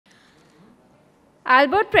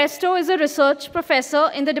Albert Presto is a research professor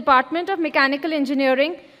in the Department of Mechanical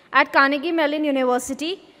Engineering at Carnegie Mellon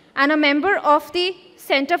University and a member of the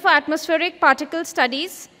Center for Atmospheric Particle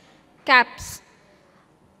Studies, CAPS.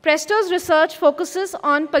 Presto's research focuses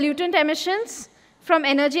on pollutant emissions from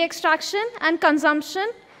energy extraction and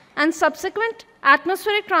consumption and subsequent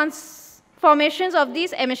atmospheric transformations of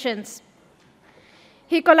these emissions.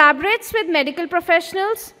 He collaborates with medical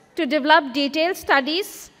professionals to develop detailed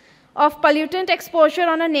studies of pollutant exposure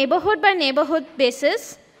on a neighborhood-by-neighborhood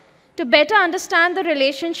basis to better understand the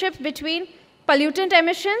relationship between pollutant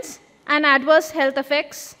emissions and adverse health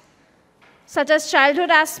effects, such as childhood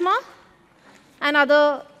asthma and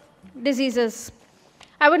other diseases.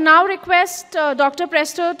 I would now request Dr.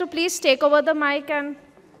 Presto to please take over the mic and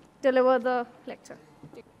deliver the lecture.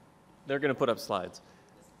 They're going to put up slides.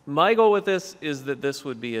 My goal with this is that this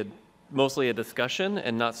would be mostly a discussion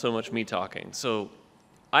and not so much me talking. So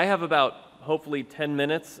I have about, hopefully, 10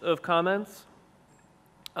 minutes of comments.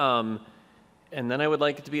 And then I would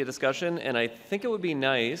like it to be a discussion. And I think it would be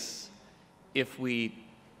nice if we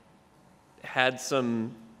had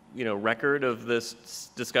some record of this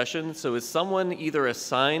discussion. So is someone either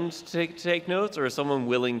assigned to take notes, or is someone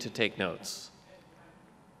willing to take notes?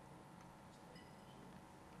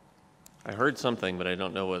 I heard something, but I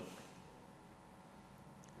don't know what.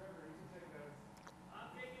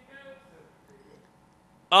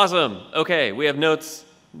 Awesome. Okay, we have notes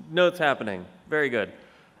happening. Very good.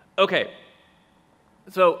 Okay.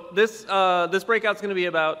 So this breakout's going to be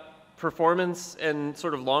about performance and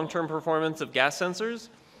sort of long-term performance of gas sensors.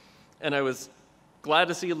 And I was glad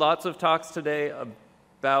to see lots of talks today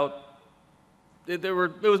about, it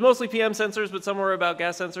was mostly PM sensors, but some were about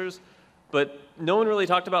gas sensors. But no one really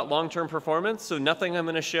talked about long-term performance, so nothing I'm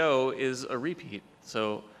going to show is a repeat.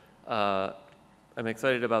 So I'm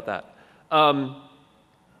excited about that.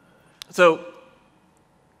 So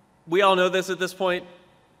we all know this at this point.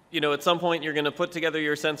 At some point you're going to put together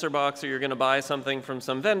your sensor box, or you're going to buy something from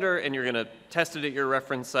some vendor, and you're going to test it at your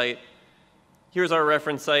reference site. Here's our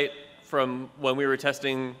reference site from when we were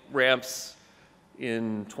testing ramps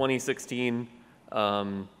in 2016.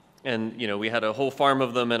 And we had a whole farm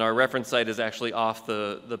of them, and our reference site is actually off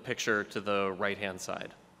the picture to the right-hand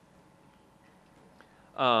side.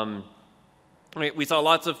 We saw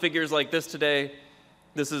lots of figures like this today.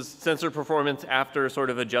 This is sensor performance after sort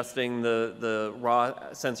of adjusting the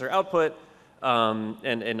raw sensor output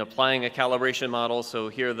and applying a calibration model. So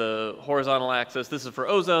here the horizontal axis, this is for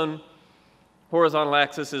ozone. Horizontal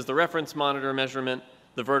axis is the reference monitor measurement.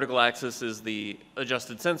 The vertical axis is the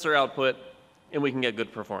adjusted sensor output, and we can get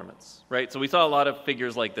good performance, right? So we saw a lot of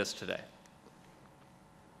figures like this today.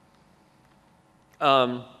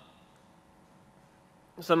 Some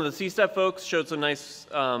of the CSTEP folks showed some nice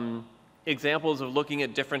examples of looking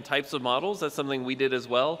at different types of models. That's something we did as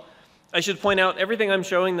well. I should point out, everything I'm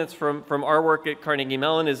showing that's from our work at Carnegie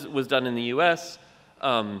Mellon was done in the US.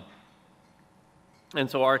 And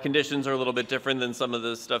so our conditions are a little bit different than some of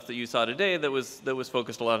the stuff that you saw today that was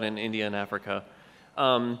focused a lot in India and Africa.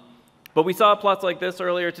 But we saw plots like this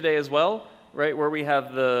earlier today as well, right, where we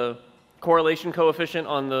have the correlation coefficient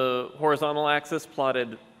on the horizontal axis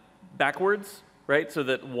plotted backwards, right, so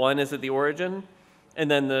that 1 is at the origin. And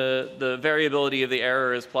then the variability of the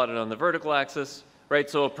error is plotted on the vertical axis, right,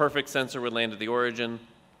 so a perfect sensor would land at the origin.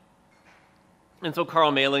 And so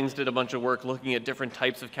Carl Malings did a bunch of work looking at different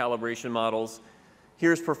types of calibration models.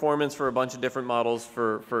 Here's performance for a bunch of different models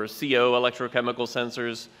for CO electrochemical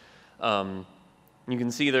sensors. You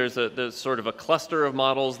can see there's sort of a cluster of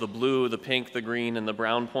models, the blue, the pink, the green, and the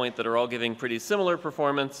brown point, that are all giving pretty similar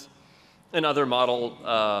performance, and other model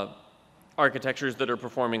architectures that are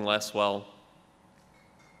performing less well.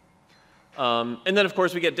 And then, of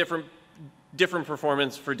course, we get different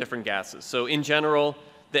performance for different gases. So in general,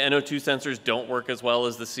 the NO2 sensors don't work as well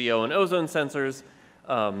as the CO and ozone sensors.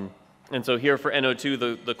 And so here for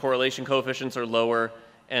NO2, the correlation coefficients are lower,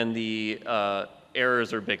 and the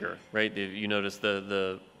errors are bigger, right? You notice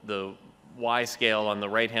the Y scale on the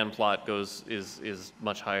right-hand plot is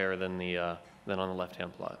much higher than on the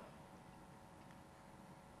left-hand plot.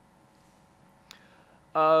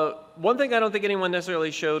 One thing I don't think anyone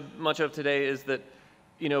necessarily showed much of today is that,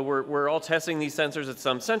 we're all testing these sensors at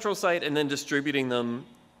some central site and then distributing them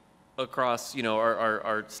across,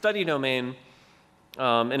 our study domain.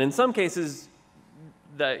 And in some cases,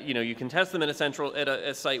 that you can test them at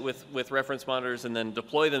a site with reference monitors, and then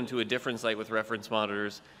deploy them to a different site with reference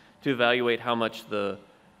monitors to evaluate how much the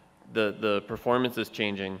performance is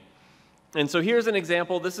changing. And so here's an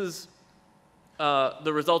example. This is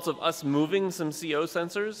the results of us moving some CO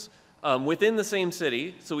sensors within the same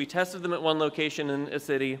city. So we tested them at one location in a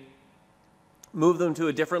city, move them to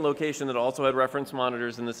a different location that also had reference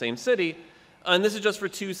monitors in the same city. And this is just for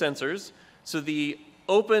 2 sensors. So the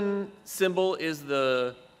open symbol is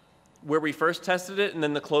where we first tested it, and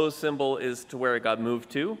then the closed symbol is to where it got moved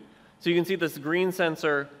to. So you can see this green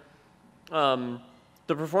sensor, the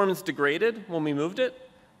performance degraded when we moved it,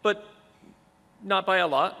 but not by a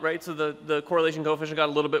lot, right? So the correlation coefficient got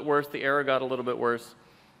a little bit worse, the error got a little bit worse.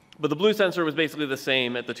 But the blue sensor was basically the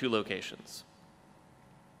same at the 2 locations.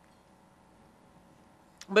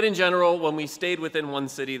 But in general, when we stayed within one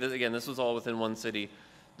city, again, this was all within one city,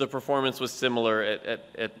 the performance was similar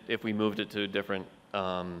if we moved it to a different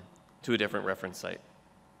reference site.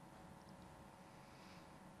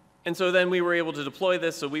 And so then we were able to deploy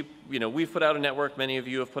this. So we've put out a network, many of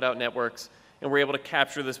you have put out networks, and we're able to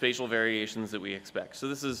capture the spatial variations that we expect. So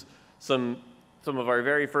this is some of our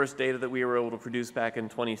very first data that we were able to produce back in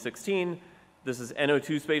 2016. This is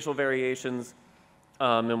NO2 spatial variations.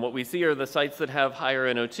 And what we see are the sites that have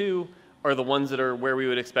higher NO2 are the ones that are where we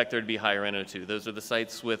would expect there to be higher NO2. Those are the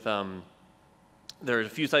sites with, there are a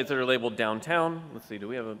few sites that are labeled downtown. Let's see, do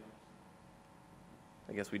we have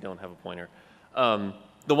I guess we don't have a pointer.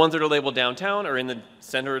 The ones that are labeled downtown are in the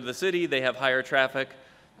center of the city. They have higher traffic.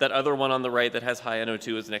 That other one on the right that has high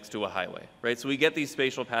NO2 is next to a highway, right? So we get these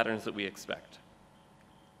spatial patterns that we expect.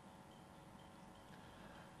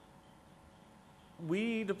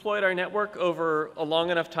 We deployed our network over a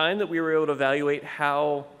long enough time that we were able to evaluate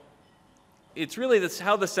how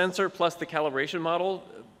how the sensor plus the calibration model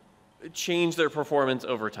change their performance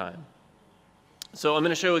over time. So I'm going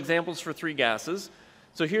to show examples for 3 gases.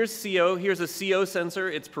 So here's CO. Here's a CO sensor.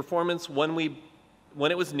 Its performance when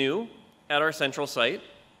it was new at our central site,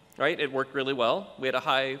 right? It worked really well. We had a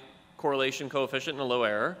high correlation coefficient and a low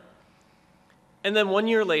error. And then 1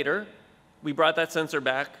 year later, we brought that sensor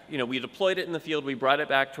back. We deployed it in the field. We brought it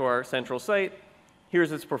back to our central site.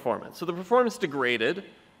 Here's its performance. So the performance degraded,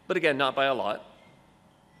 but again, not by a lot.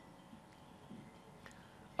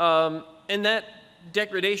 And that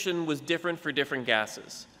degradation was different for different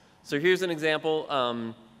gases. So here's an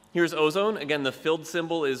example. Here's ozone. Again, the filled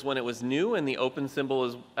symbol is when it was new, and the open symbol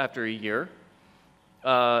is after a year.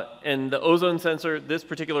 And the ozone sensor, this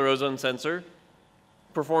particular ozone sensor,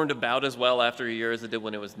 performed about as well after a year as it did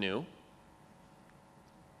when it was new.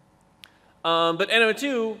 But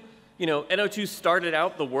NO2, NO2 started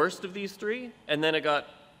out the worst of these 3, and then it got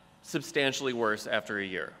substantially worse after a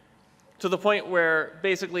year, to the point where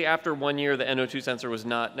basically after 1 year, the NO2 sensor was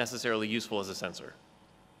not necessarily useful as a sensor,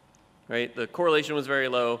 right? The correlation was very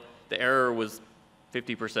low. The error was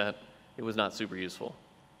 50%. It was not super useful.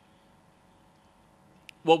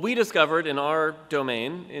 What we discovered in our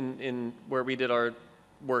domain, in where we did our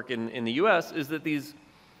work in the US, is that these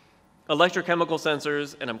electrochemical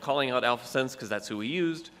sensors, and I'm calling out AlphaSense because that's who we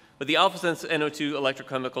used, but the AlphaSense NO2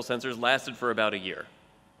 electrochemical sensors lasted for about a year.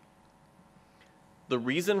 The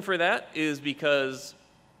reason for that is because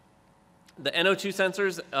the NO2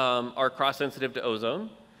 sensors are cross-sensitive to ozone.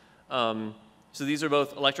 So these are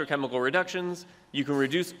both electrochemical reductions. You can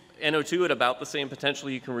reduce NO2 at about the same potential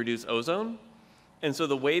you can reduce ozone. And so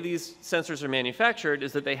the way these sensors are manufactured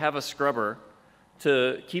is that they have a scrubber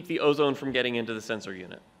to keep the ozone from getting into the sensor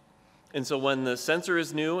unit. And so when the sensor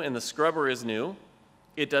is new and the scrubber is new,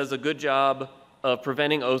 it does a good job of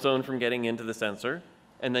preventing ozone from getting into the sensor,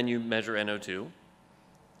 and then you measure NO2.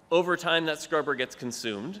 Over time, that scrubber gets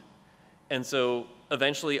consumed, and so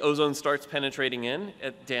eventually ozone starts penetrating in,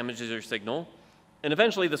 it damages your signal, and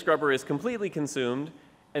eventually the scrubber is completely consumed,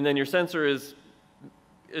 and then your sensor is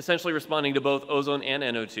essentially responding to both ozone and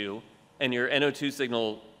NO2, and your NO2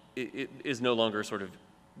 signal is no longer sort of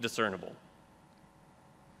discernible.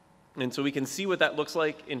 And so we can see what that looks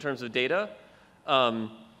like in terms of data.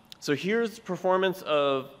 So here's performance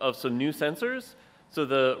of some new sensors. So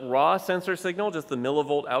the raw sensor signal, just the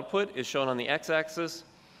millivolt output, is shown on the x-axis,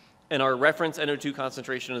 and our reference NO2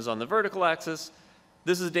 concentration is on the vertical axis.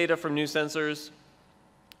 This is data from new sensors.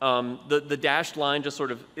 The dashed line just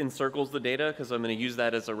sort of encircles the data because I'm going to use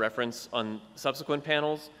that as a reference on subsequent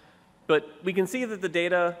panels. But we can see that the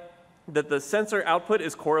data, that the sensor output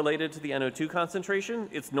is correlated to the NO2 concentration.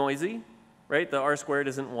 It's noisy, right? The R squared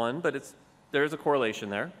isn't 1, but there's a correlation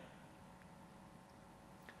there.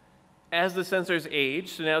 As the sensors age,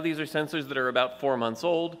 so now these are sensors that are about 4 months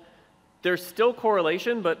old, there's still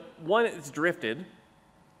correlation, but one, it's drifted,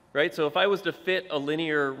 right? So if I was to fit a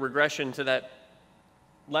linear regression to that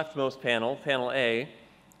leftmost panel, panel A,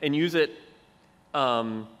 and use it,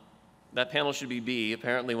 that panel should be B.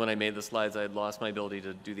 Apparently when I made the slides, I had lost my ability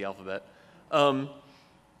to do the alphabet.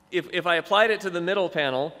 If I applied it to the middle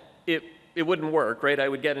panel, it wouldn't work, right? I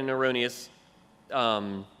would get an erroneous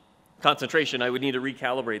concentration. I would need to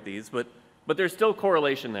recalibrate these, but but there's still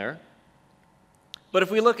correlation there. But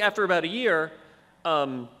if we look after about a year,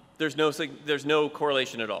 there's no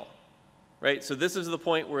correlation at all, right? So this is the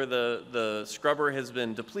point where the scrubber has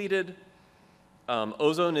been depleted.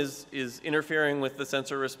 Ozone is interfering with the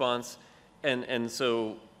sensor response, and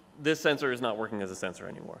so this sensor is not working as a sensor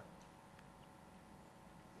anymore.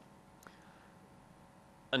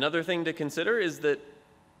 Another thing to consider is that,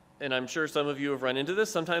 and I'm sure some of you have run into this,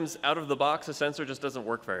 sometimes out of the box a sensor just doesn't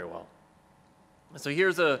work very well. So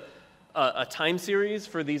here's a time series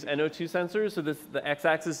for these NO2 sensors. So the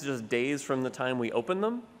x-axis is just days from the time we open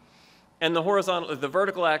them, and the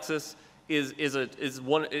vertical axis is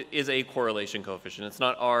a correlation coefficient. It's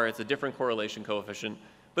not R, it's a different correlation coefficient,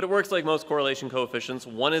 but it works like most correlation coefficients.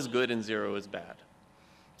 1 is good and 0 is bad.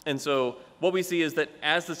 And so what we see is that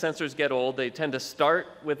as the sensors get old, they tend to start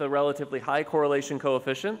with a relatively high correlation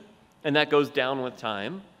coefficient, and that goes down with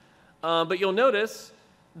time. But you'll notice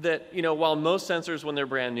that, while most sensors, when they're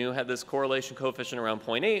brand new, had this correlation coefficient around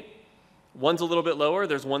 0.8, one's a little bit lower.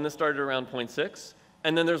 There's one that started around 0.6,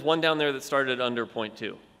 and then there's one down there that started under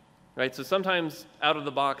 0.2, right? So sometimes out of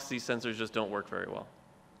the box, these sensors just don't work very well.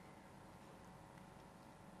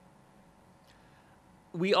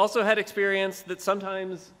 We also had experience that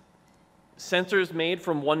sometimes sensors made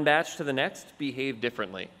from one batch to the next behave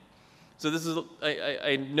differently. So this is,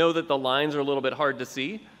 I know that the lines are a little bit hard to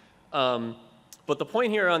see, but the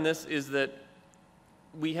point here on this is that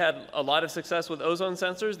we had a lot of success with ozone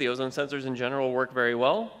sensors. The ozone sensors in general work very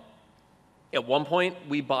well. At one point,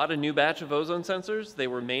 we bought a new batch of ozone sensors. They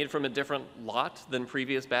were made from a different lot than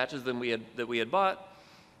previous batches that we had bought,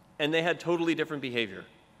 and they had totally different behavior.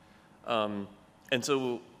 And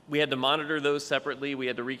so we had to monitor those separately. We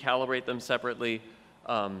had to recalibrate them separately.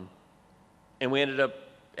 And we ended up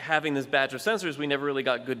having this batch of sensors we never really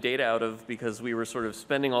got good data out of because we were sort of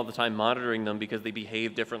spending all the time monitoring them because they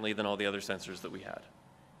behave differently than all the other sensors that we had.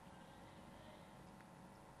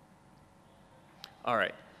 All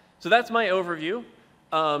right, so that's my overview.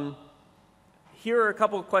 Here are a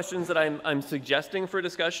couple of questions that I'm suggesting for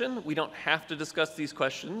discussion. We don't have to discuss these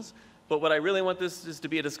questions. But what I really want this is to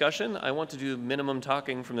be a discussion. I want to do minimum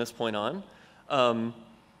talking from this point on.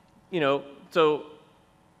 So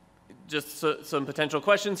just some potential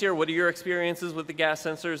questions here. What are your experiences with the gas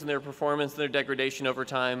sensors and their performance and their degradation over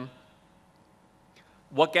time?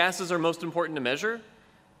 What gases are most important to measure?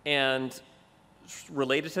 And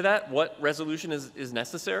related to that, what resolution is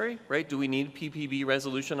necessary, right? Do we need ppb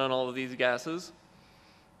resolution on all of these gases?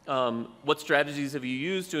 What strategies have you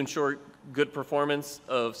used to ensure good performance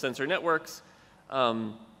of sensor networks?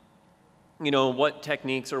 What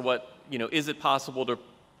techniques or is it possible to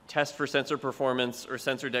test for sensor performance or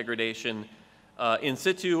sensor degradation in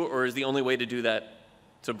situ, or is the only way to do that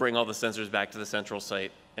to bring all the sensors back to the central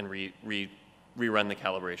site and rerun the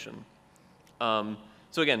calibration?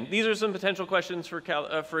 So again, these are some potential questions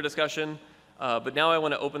for discussion, but now I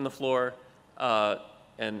want to open the floor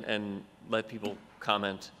and let people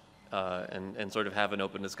comment and sort of have an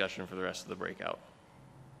open discussion for the rest of the breakout.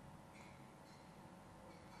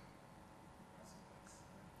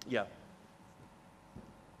 Yeah.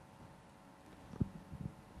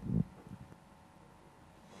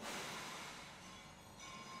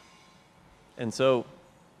 And so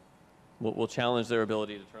we'll challenge their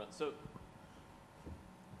ability to turn on. So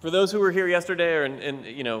for those who were here yesterday,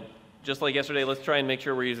 and just like yesterday, let's try and make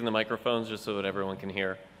sure we're using the microphones just so that everyone can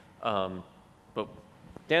hear. But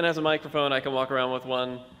Dan has a microphone. I can walk around with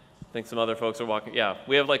one. I think some other folks are walking. Yeah,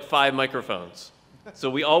 we have like 5 microphones.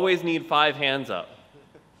 So we always need 5 hands up.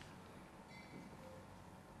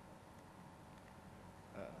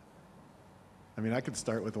 I could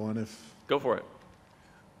start with one if... Go for it.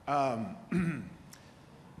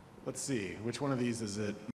 Let's see, which one of these is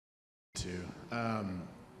it to? I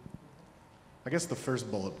guess the first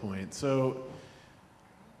bullet point. So,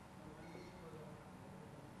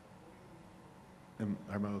 am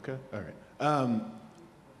I okay? All right.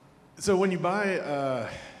 So when you buy,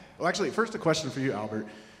 well, actually, first a question for you, Albert.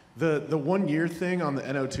 The 1-year thing on the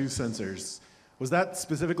NO2 sensors, was that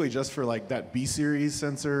specifically just for like that B series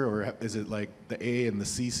sensor, or is it like the A and the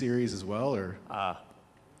C series as well, or?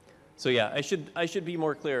 So yeah, I should be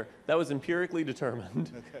more clear. That was empirically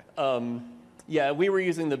determined. Okay. Yeah, we were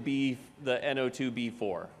using the NO2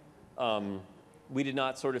 B4. We did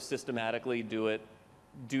not sort of systematically do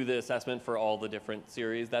the assessment for all the different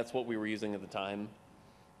series. That's what we were using at the time.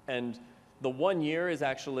 And the 1 year is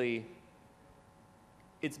actually,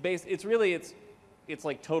 it's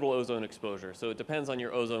like total ozone exposure. So it depends on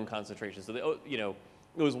your ozone concentration. So it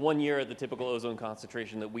was 1 year at the typical ozone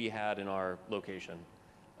concentration that we had in our location.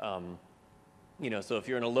 So if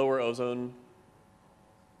you're in a lower ozone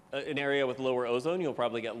an area with lower ozone, you'll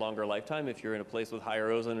probably get longer lifetime. If you're in a place with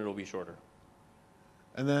higher ozone, it'll be shorter.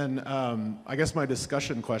 And then I guess my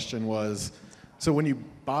discussion question was, so when you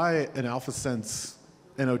buy an AlphaSense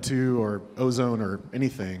NO2 or ozone or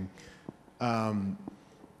anything,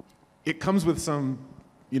 it comes with some,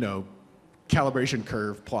 calibration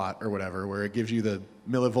curve plot or whatever, where it gives you the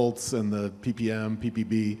millivolts and the ppm,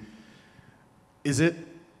 ppb.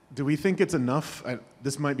 Do we think it's enough?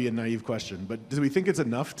 This might be a naive question, but do we think it's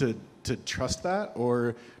enough to trust that?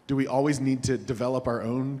 Or do we always need to develop our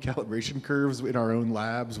own calibration curves in our own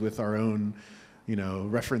labs with our own,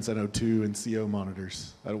 reference NO2 and CO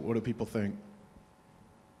monitors? What do people think?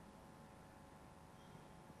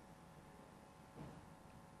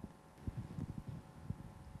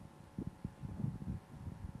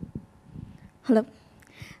 Hello.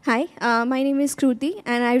 Hi, my name is Kruti,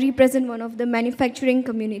 and I represent one of the manufacturing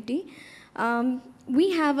community.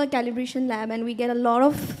 We have a calibration lab, and we get a lot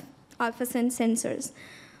of AlphaSense sensors.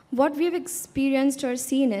 What we've experienced or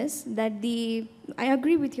seen is that I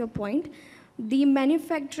agree with your point, the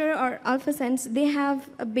manufacturer or AlphaSense, they have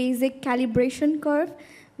a basic calibration curve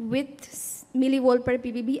with millivolt per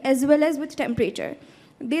ppb as well as with temperature.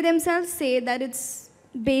 They themselves say that it's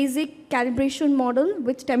basic calibration model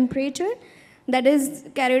with temperature that is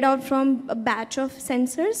carried out from a batch of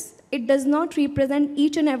sensors. It does not represent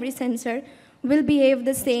each and every sensor will behave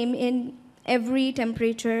the same in every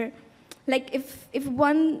temperature. Like if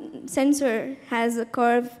one sensor has a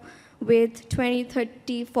curve with 20,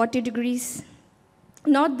 30, 40 degrees,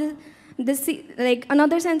 like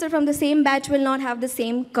another sensor from the same batch will not have the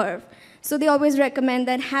same curve. So they always recommend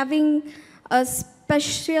that having a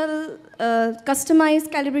special customized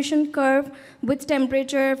calibration curve with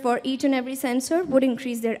temperature for each and every sensor would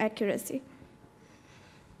increase their accuracy.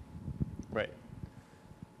 Right.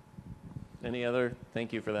 Any other?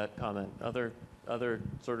 Thank you for that comment. Other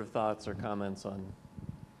sort of thoughts or comments on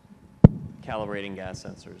calibrating gas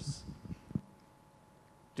sensors?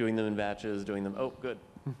 Doing them in batches, doing them, oh, good.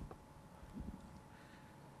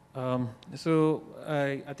 So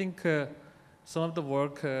I think some of the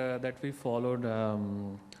work that we followed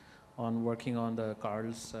on working on the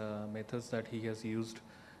Carl's methods that he has used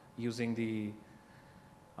using the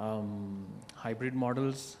hybrid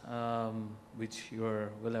models, which you're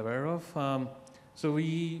well aware of. So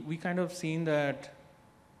we kind of seen that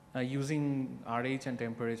using RH and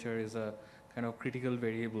temperature is a kind of critical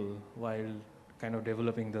variable while kind of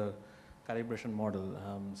developing the calibration model.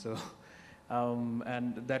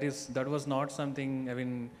 And that was not something, I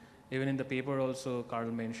mean, even in the paper also, Carl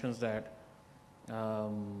mentions that,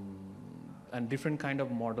 and different kind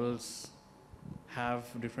of models have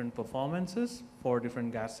different performances for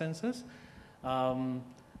different gas sensors.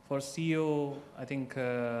 For CO, I think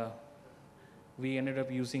we ended up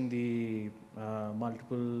using the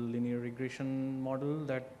multiple linear regression model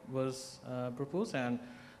that was proposed, and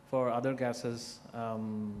for other gases,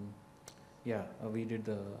 we did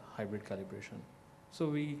the hybrid calibration. So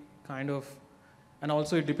we kind of, and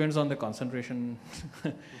also it depends on the concentration,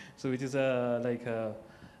 so which is a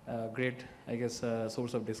great, I guess,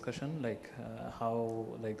 source of discussion, like how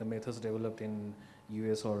like the methods developed in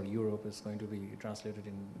US or Europe is going to be translated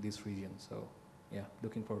in this region. So yeah,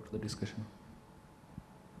 looking forward to the discussion.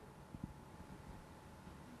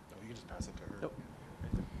 Oh, you can just pass it to her. Nope.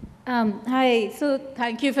 Hi, so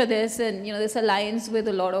thank you for this, and this aligns with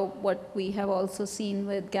a lot of what we have also seen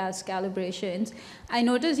with gas calibrations. I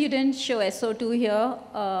noticed you didn't show SO2 here.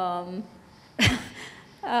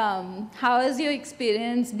 How has your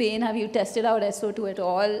experience been? Have you tested out SO2 at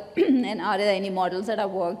all? And are there any models that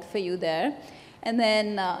have worked for you there? And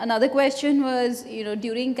then another question was,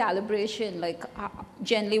 during calibration, like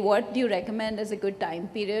generally what do you recommend as a good time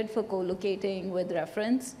period for co-locating with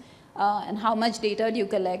reference? And how much data do you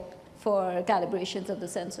collect for calibrations of the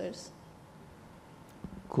sensors?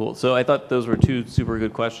 Cool. So I thought those were two super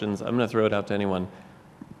good questions. I'm going to throw it out to anyone.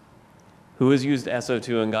 Who has used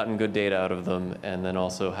SO2 and gotten good data out of them? And then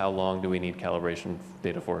also, how long do we need calibration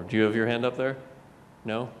data for? Do you have your hand up there?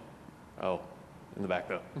 No? Oh, in the back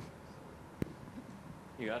though.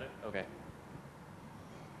 You got it? Okay.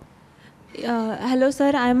 Hello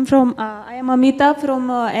sir, I am Amita from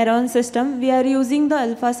Aeron System. We are using the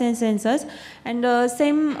AlphaSense sensors, and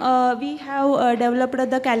we have developed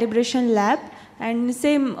the calibration lab, and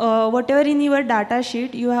whatever in your data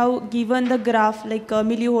sheet you have given the graph like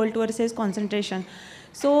millivolt versus concentration.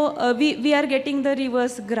 So we are getting the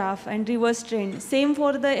reverse graph and reverse trend. Same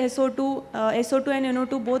for the SO2 and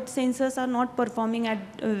NO2, both sensors are not performing at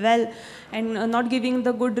well and not giving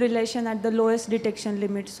the good relation at the lowest detection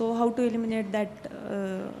limit. So how to eliminate that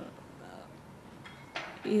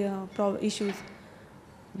issues?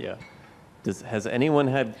 Yeah. Has anyone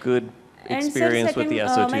had good And sir, experience with the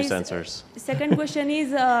SO2 my sensors? Second question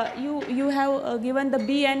is, you have given the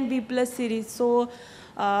B and B plus series. So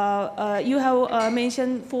you have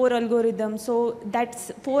mentioned 4 algorithms. So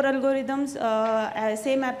that's 4 algorithms,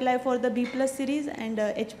 same apply for the B plus series and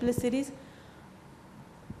H plus series?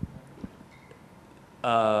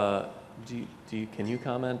 Can you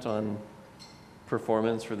comment on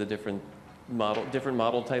performance for the different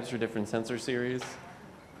model types or different sensor series?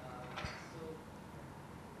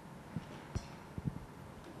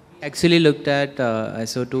 Actually looked at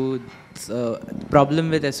SO2.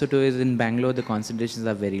 Problem with SO2 is in Bangalore the concentrations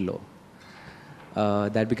are very low.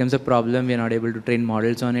 That becomes a problem. We are not able to train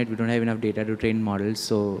models on it. We don't have enough data to train models,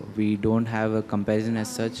 so we don't have a comparison as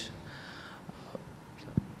such.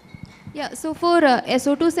 Yeah, so for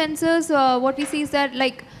SO2 sensors, what we see is that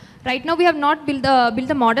like right now we have not built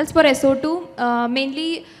the models for SO2,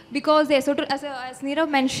 mainly because the SO2, as Nirav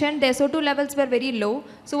mentioned, the SO2 levels were very low.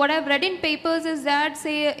 So what I've read in papers is that,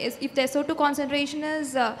 say, if the SO2 concentration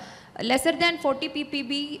is lesser than 40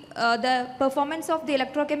 ppb, the performance of the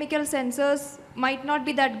electrochemical sensors might not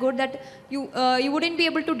be that good, that you wouldn't be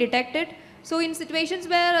able to detect it. So in situations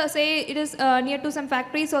where, say, it is near to some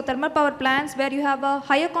factories or thermal power plants where you have a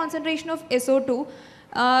higher concentration of SO2,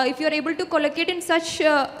 if you're able to collocate in such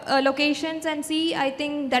locations and see, I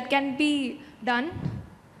think that can be done.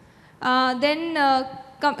 Then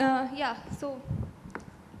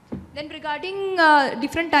regarding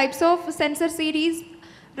different types of sensor series,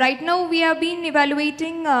 right now we have been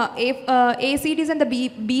evaluating A series and the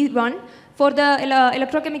B1 for the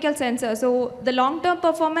electrochemical sensor. So the long-term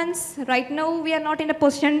performance, right now we are not in a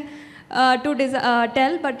position to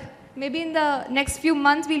tell, but maybe in the next few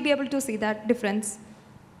months we'll be able to see that difference.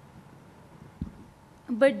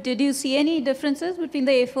 But did you see any differences between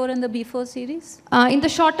the A4 and the B4 series? In the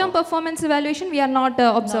short-term performance evaluation, we are not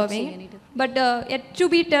observing. But yet to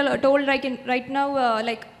be told right now,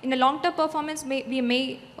 like in a long-term performance, we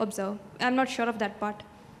may observe. I'm not sure of that part.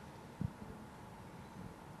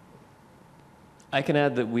 I can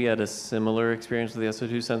add that we had a similar experience with the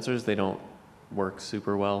SO2 sensors. They don't work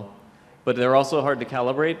super well. But they're also hard to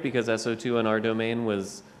calibrate because SO2 in our domain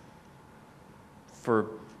was for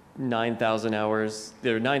 9,000 hours.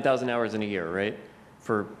 There are 9,000 hours in a year, right?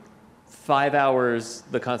 For 5 hours,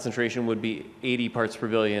 the concentration would be 80 parts per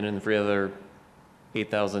billion, and for the other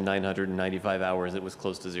 8,995 hours, it was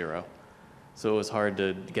close to 0. So it was hard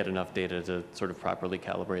to get enough data to sort of properly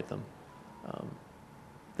calibrate them.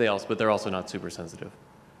 But they're also not super sensitive.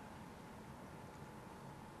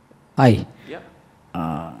 Hi. Yeah.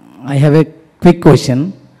 I have a quick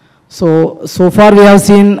question. So far we have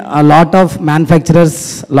seen a lot of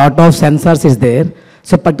manufacturers, lot of sensors is there.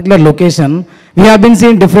 So particular location, we have been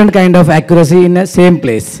seeing different kind of accuracy in the same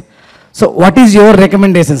place. So what is your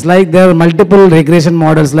recommendations? Like there are multiple regression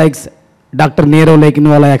models like Dr. Nero, like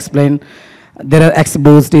Invala explained. There are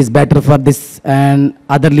XBoost is better for this and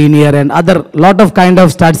other linear and other lot of kind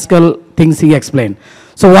of statistical things he explained.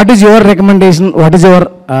 So what is your recommendation? What is your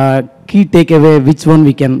key takeaway? Which one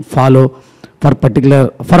we can follow for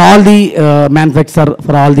particular, for all the manufacturer,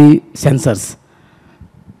 for all the sensors?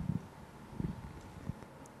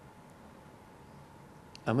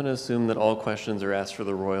 I'm going to assume that all questions are asked for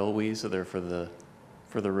the royal we, so they're for the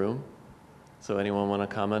room. So anyone want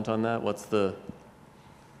to comment on that?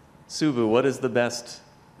 Subbu, what is the best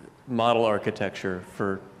model architecture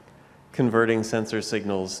for converting sensor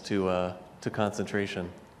signals to concentration?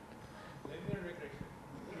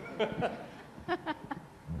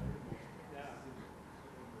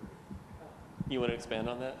 You want to expand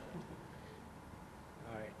on that?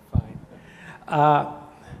 All right, fine.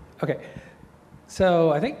 Okay.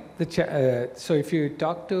 So I think so if you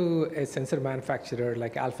talk to a sensor manufacturer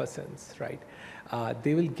like AlphaSense, right,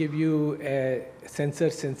 they will give you a sensor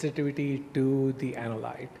sensitivity to the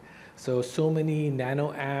analyte. So many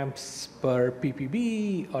nanoamps per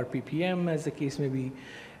ppb or ppm, as the case may be.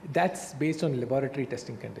 That's based on laboratory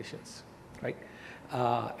testing conditions, right,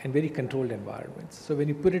 and very controlled environments. So when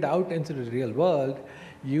you put it out into the real world,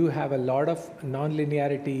 you have a lot of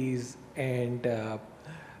nonlinearities and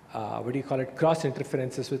cross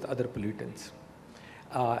interferences with other pollutants.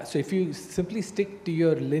 So if you simply stick to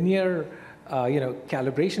your linear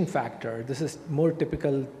calibration factor, this is more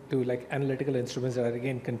typical to like analytical instruments that are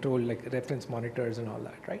again controlled, like reference monitors and all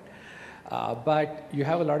that, right? But you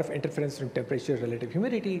have a lot of interference from temperature, relative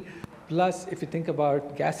humidity. Plus, if you think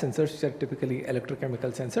about gas sensors, which are typically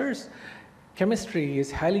electrochemical sensors, chemistry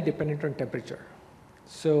is highly dependent on temperature.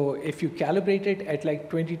 So if you calibrate it at like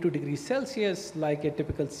 22 degrees Celsius, like a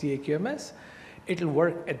typical CAQMS, it'll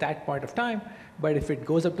work at that point of time. But if it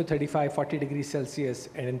goes up to 35, 40 degrees Celsius,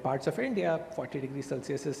 and in parts of India, 40 degrees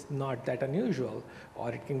Celsius is not that unusual, or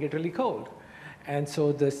it can get really cold. And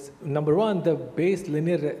so this, number one, the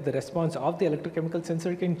the response of the electrochemical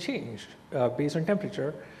sensor can change based on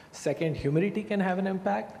temperature. Second, humidity can have an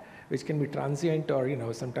impact, which can be transient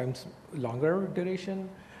or sometimes longer duration.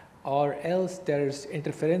 Or else there's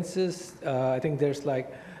interferences. I think there's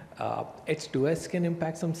like H2S can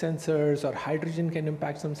impact some sensors, or hydrogen can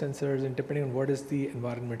impact some sensors, and depending on what is the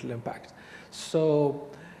environmental impact. So,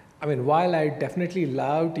 I mean, while I definitely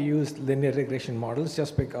love to use linear regression models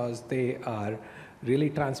just because they are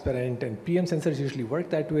really transparent, and PM sensors usually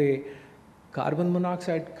work that way, carbon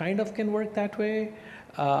monoxide kind of can work that way.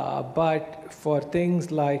 But for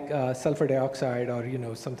things like sulfur dioxide,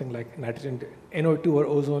 or something like nitrogen, NO2 or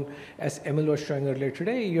ozone, as Emil was showing earlier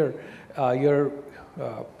today,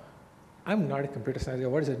 I'm not a computer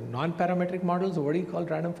scientist. What is it? Non-parametric models, or what do you call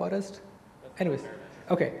random forest? Anyways,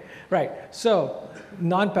 okay, right. So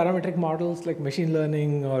non-parametric models like machine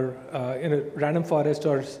learning, or random forest,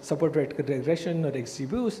 or support vector regression, or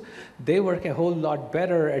XGBoost, they work a whole lot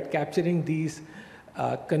better at capturing these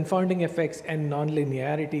confounding effects and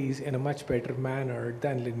nonlinearities in a much better manner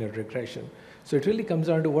than linear regression. So it really comes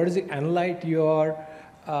down to what is the analyte you are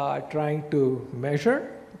trying to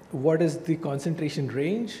measure, what is the concentration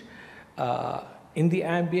range in the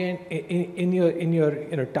ambient, in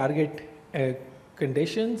your target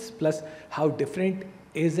conditions, plus how different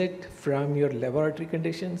is it from your laboratory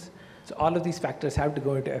conditions. So all of these factors have to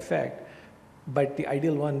go into effect, but the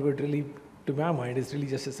ideal one would really, to my mind, is really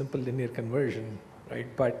just a simple linear conversion, right?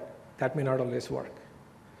 But that may not always work.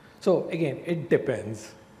 So again, it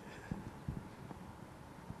depends.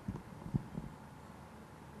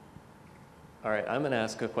 All right, I'm going to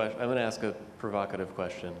ask a question. I'm going to ask a provocative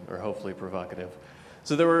question, or hopefully provocative.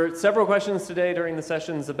 So there were several questions today during the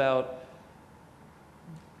sessions about,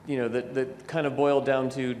 that kind of boiled down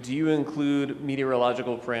to, do you include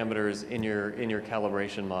meteorological parameters in your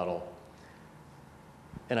calibration model?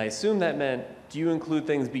 And I assume that meant, do you include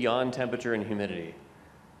things beyond temperature and humidity?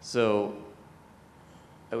 So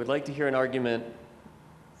I would like to hear an argument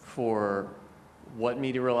for what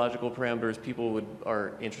meteorological parameters people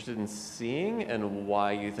are interested in seeing, and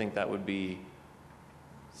why you think that would be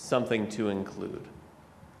something to include.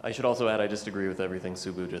 I should also add, I just agree with everything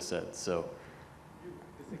Subbu just said. So,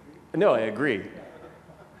 no, I agree.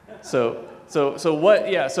 So what?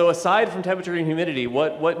 Yeah. So aside from temperature and humidity,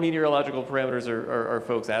 what meteorological parameters are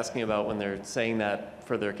folks asking about when they're saying that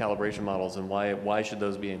for their calibration models, and why should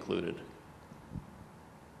those be included?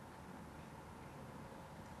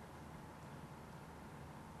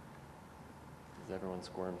 Everyone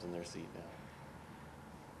squirms in their seat now.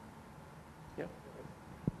 Yeah.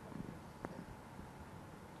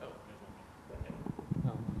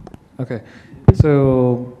 Okay.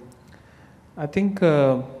 So I think,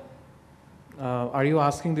 are you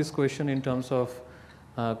asking this question in terms of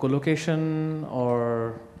collocation,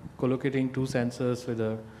 or collocating two sensors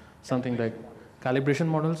with something like calibration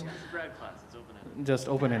models? Just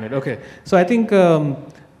open-ended. Okay. So I think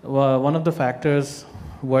one of the factors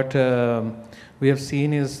what we have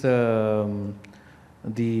seen is the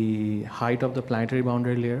height of the planetary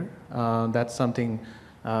boundary layer. That's something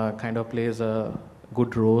kind of plays a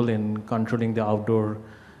good role in controlling the outdoor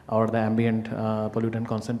or the ambient pollutant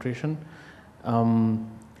concentration.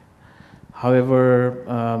 However,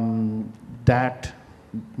 that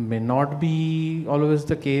may not be always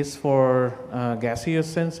the case for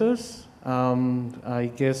gaseous sensors.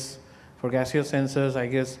 I guess for gaseous sensors, I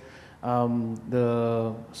guess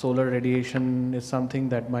the solar radiation is something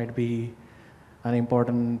that might be an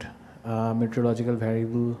important meteorological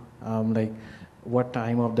variable, like what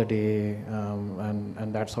time of the day,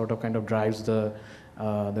 and that sort of kind of drives the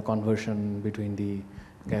conversion between the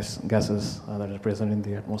gases that are present in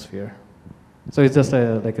the atmosphere. So it's just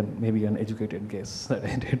maybe an educated guess that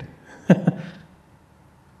I did.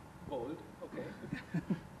 Bold. Okay.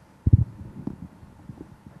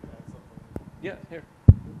 Yeah, here.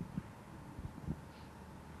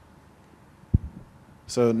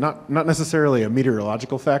 So not necessarily a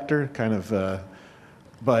meteorological factor, kind of,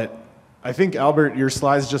 but I think, Albert, your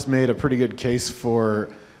slides just made a pretty good case for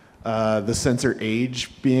the sensor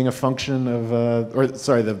age being a function of,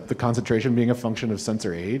 the concentration being a function of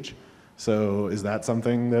sensor age. So is that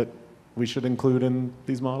something that we should include in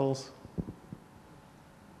these models?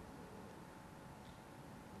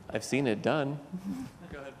 I've seen it done.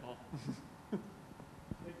 Go ahead, Paul.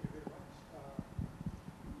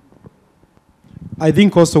 I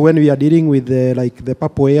think also when we are dealing with the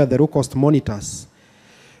purple the low-cost monitors,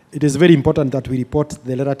 it is very important that we report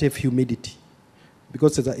the relative humidity.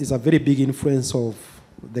 because it's a very big influence of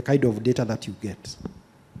the kind of data that you get.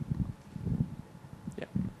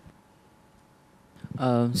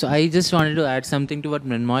 So I just wanted to add something to what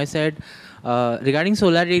Mrinmoy said. Regarding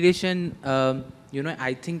solar radiation,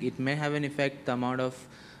 I think it may have an effect, the amount of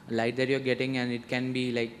light that you're getting, and it can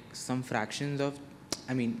be like some fractions of,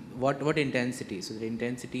 what intensity? So the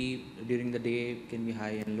intensity during the day can be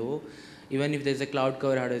high and low. Even if there's a cloud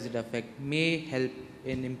cover, how does it affect? May help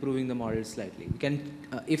in improving the model slightly. We can,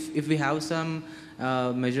 if we have some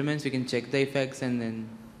measurements, we can check the effects and then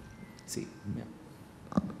see. Yeah.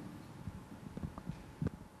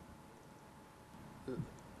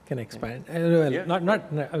 Can I expand?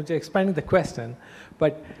 I was expanding the question,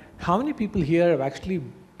 but how many people here have actually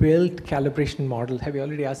built calibration models? Have you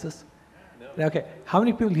already asked this? No. Okay. How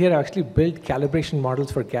many people here have actually built calibration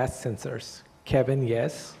models for gas sensors? Kevin,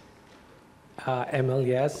 yes. Emil,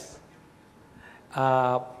 yes.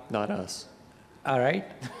 Not us. All right.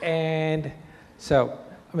 And so,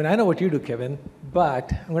 I know what you do, Kevin,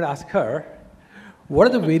 but I'm going to ask her, what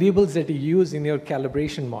are the variables that you use in your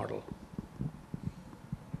calibration model?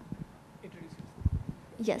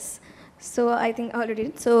 Yes. So I think I already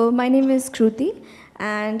did. So my name is Kruti,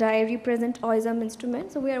 and I represent OISM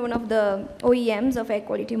Instruments. So we are one of the OEMs of air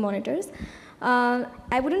quality monitors.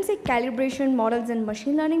 I wouldn't say calibration models and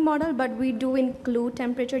machine learning model, but we do include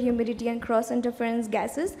temperature, humidity, and cross-interference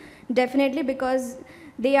gases, definitely, because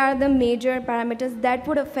they are the major parameters that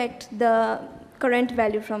would affect the current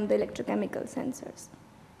value from the electrochemical sensors.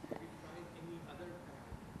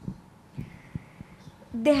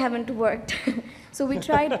 They haven't worked. So we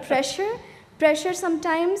tried pressure. Pressure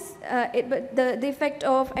sometimes, but the effect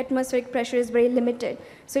of atmospheric pressure is very limited.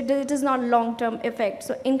 So it is not long-term effect.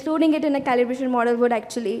 So including it in a calibration model would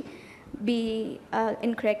actually be an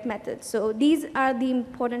incorrect method. So these are the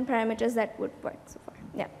important parameters that would work so far.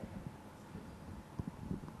 Yeah.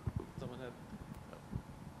 Someone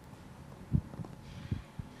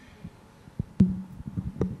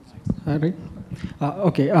had... Right.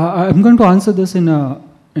 Okay, I'm going to answer this in a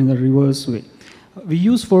reverse way. We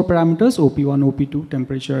use 4 parameters, OP1, OP2,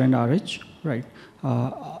 temperature, and RH, right?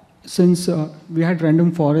 Since we had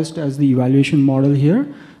random forest as the evaluation model here,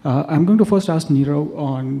 I'm going to first ask Nirav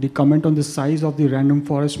on the comment on the size of the random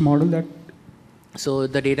forest model that... So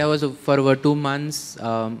the data was for over 2 months.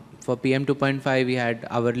 For PM 2.5, we had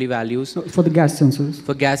hourly values. No, for the gas sensors?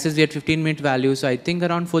 For gases, we had 15-minute values, so I think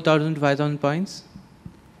around 4,000 to 5,000 points.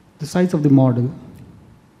 The size of the model?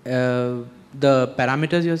 The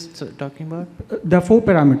parameters you're talking about? There are 4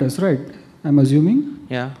 parameters, right? I'm assuming?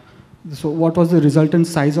 Yeah. So what was the resultant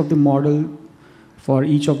size of the model for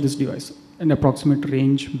each of this device? An approximate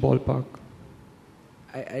range, ballpark?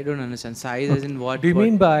 I don't understand. Size as in what? Do you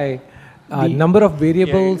mean by number of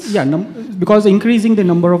variables? Yeah, because increasing the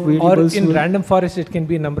number of variables. Or in random forest, it can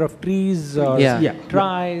be a number of trees or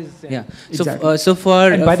tries. Yeah. Exactly. So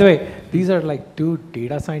for... And by the way, these are like 2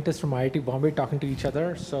 data scientists from IIT Bombay talking to each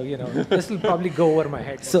other. So, this will probably go over my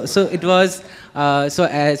head. So it was, so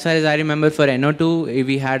as far as I remember, for NO2,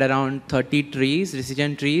 we had around 30 trees,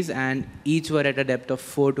 resident trees, and each were at a depth of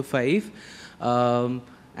 4 to 5.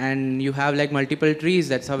 And you have like multiple trees,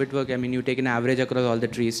 that's how it works. You take an average across all the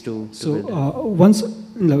trees to once,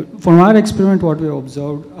 from our experiment, what we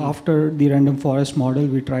observed after the random forest model,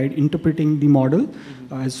 we tried interpreting the model.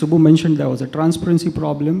 As Subbu mentioned, there was a transparency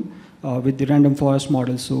problem with the random forest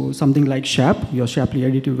model. So something like SHAP, your Shapley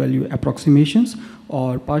additive value approximations,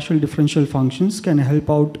 or partial differential functions can help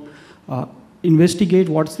out investigate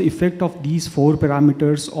what's the effect of these 4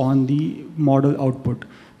 parameters on the model output.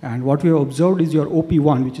 And what we have observed is your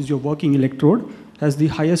OP1, which is your working electrode, has the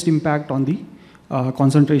highest impact on the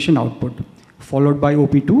concentration output, followed by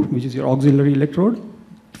OP2, which is your auxiliary electrode,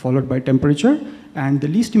 followed by temperature, and the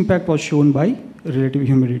least impact was shown by relative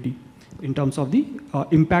humidity in terms of the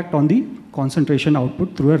impact on the concentration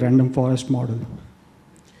output through a random forest model.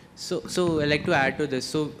 So I'd like to add to this.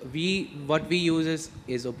 So what we use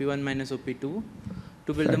is OP1 minus OP2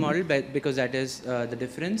 to build the model, because that is the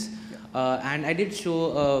difference. And I did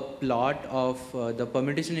show a plot of the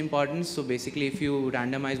permutation importance. So basically, if you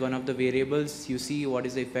randomize one of the variables, you see what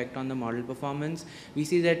is the effect on the model performance. We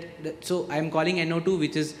see that, so I'm calling NO2,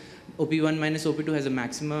 which is OP1 minus OP2 has a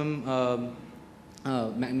maximum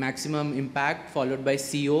maximum impact, followed by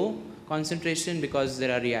CO concentration, because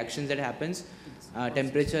there are reactions that happens,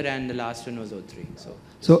 temperature, and the last one was O3.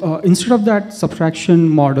 So instead of that subtraction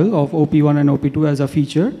model of OP1 and OP2 as a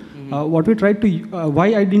feature, what we tried to,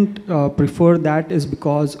 why I didn't prefer that is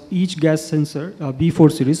because each gas sensor,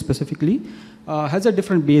 B4 series specifically, has a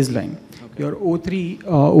different baseline. Okay. Your O3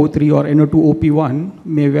 or NO2 OP1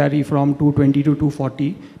 may vary from 220 to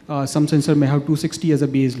 240. Some sensor may have 260 as a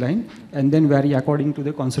baseline, and then vary according to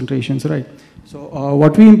the concentrations, right? So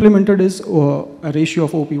what we implemented is a ratio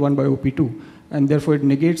of OP1 by OP2, and therefore it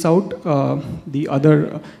negates out the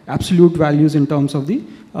other absolute values in terms of the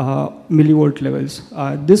millivolt levels.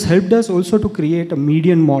 This helped us also to create a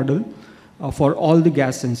median model for all the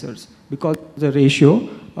gas sensors, because the ratio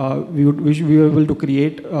we were able to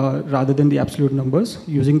create rather than the absolute numbers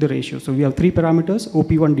using the ratio. So we have 3 parameters,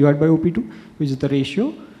 OP1 divided by OP2, which is the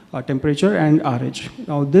ratio, temperature, and RH.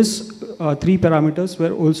 Now this 3 parameters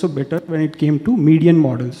were also better when it came to median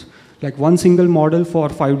models, like one single model for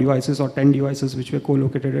 5 devices or 10 devices which were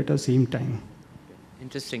co-located at the same time.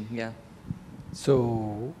 Interesting, yeah.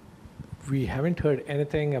 So we haven't heard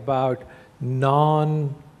anything about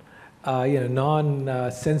non-sensor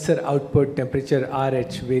output temperature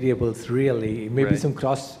RH variables really. Maybe some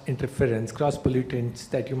cross interference, cross pollutants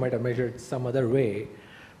that you might have measured some other way,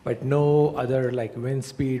 but no other like wind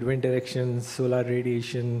speed, wind direction, solar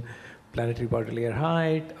radiation, planetary boundary layer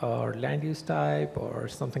height, or land use type, or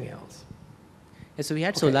something else. Yeah, so we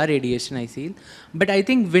had solar radiation, I feel. But I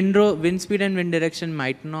think wind speed and wind direction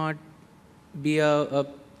might not be a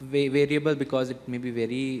variable, because it may be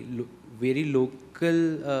very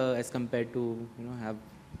local as compared to, have.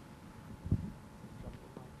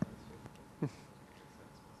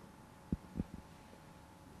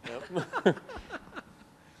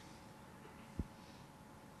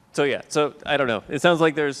 So yeah, so I don't know. It sounds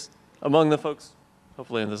like there's, among the folks,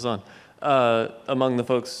 hopefully this is on, among the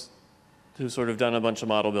folks who've sort of done a bunch of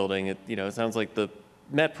model building, it sounds like the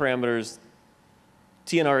MET parameters,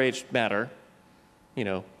 T and RH matter,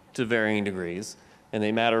 to varying degrees, and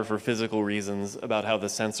they matter for physical reasons about how the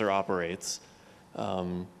sensor operates,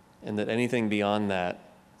 and that anything beyond that,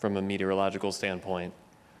 from a meteorological standpoint,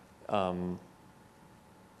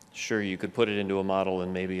 sure, you could put it into a model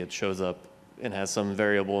and maybe it shows up and has some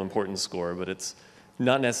variable importance score, but it's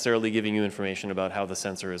not necessarily giving you information about how the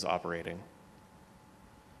sensor is operating.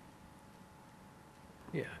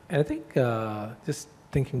 Yeah, and I think just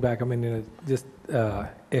thinking back, I mean,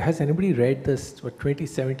 has anybody read this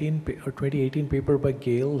 2017 or 2018 paper by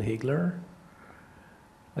Gail Hagler?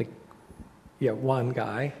 Like, yeah, one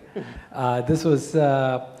guy. This was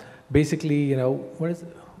basically,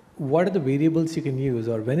 what are the variables you can use,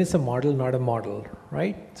 or when is a model not a model,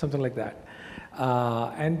 right? Something like that.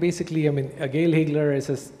 And basically, I mean, Gail Hagler is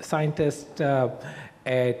a scientist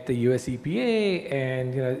at the US EPA,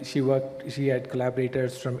 and she had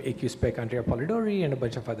collaborators from ICAS+CAMS-Net, Andrea Polidori, and a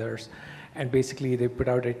bunch of others. And basically, they put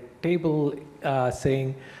out a table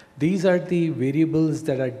saying, these are the variables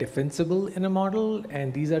that are defensible in a model,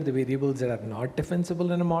 and these are the variables that are not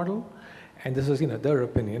defensible in a model. And this was, their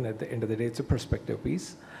opinion. At the end of the day, it's a perspective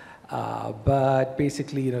piece. But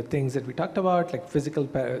basically, things that we talked about, like physical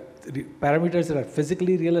parameters that are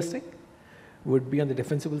physically realistic, would be on the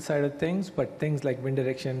defensible side of things. But things like wind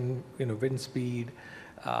direction, wind speed,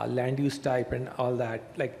 land use type, and all that,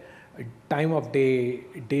 like time of day,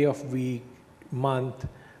 day of week, month,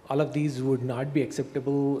 all of these would not be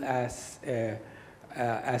acceptable as a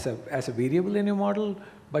variable in your model.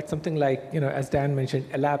 But something like, as Dan mentioned,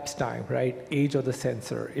 elapsed time, right? Age of the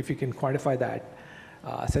sensor. If you can quantify that,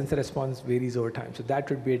 sensor response varies over time. So that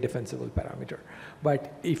would be a defensible parameter.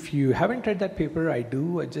 But if you haven't read that paper, I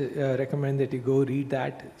do recommend that you go read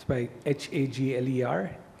that. It's by Hagler,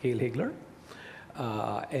 Gail Hagler.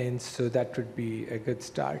 And so that would be a good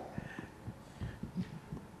start.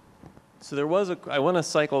 So there was I want to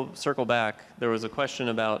circle back. There was a question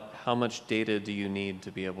about how much data do you need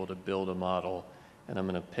to be able to build a model? And I'm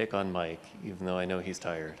going to pick on Mike, even though I know he's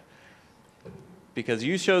tired. Because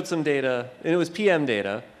you showed some data, and it was PM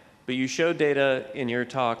data, but you showed data in your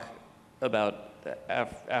talk about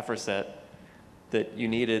AFRISET that you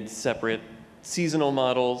needed separate seasonal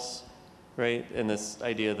models, right? And this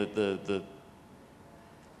idea that the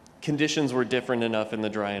conditions were different enough in the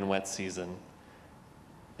dry and wet season.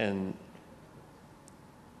 And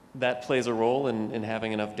that plays a role in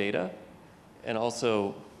having enough data. And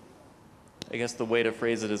also, I guess the way to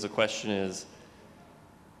phrase it as a question is,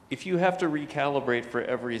 if you have to recalibrate for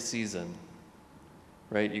every season,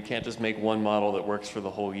 right? You can't just make one model that works for the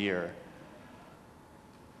whole year.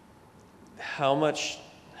 How much,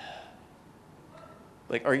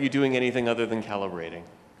 are you doing anything other than calibrating?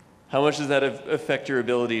 How much does that affect your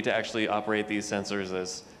ability to actually operate these sensors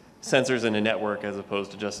as sensors in a network as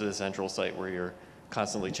opposed to just at a central site where you're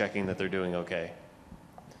constantly checking that they're doing okay?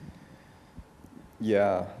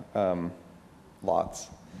 Yeah, lots.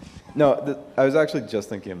 No, I was actually just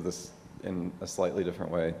thinking of this in a slightly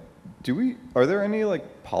different way. Are there any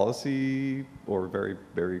like policy or very,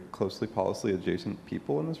 very closely policy adjacent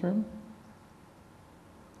people in this room?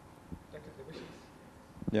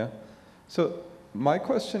 Yeah. So my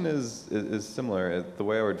question is similar. The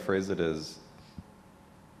way I would phrase it is,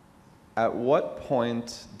 at what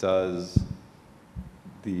point does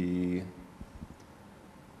the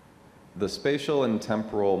spatial and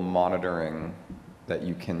temporal monitoring that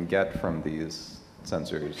you can get from these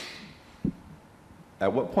sensors,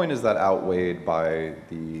 at what point is that outweighed by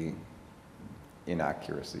the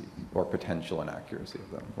inaccuracy or potential inaccuracy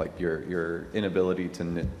of them? Like your inability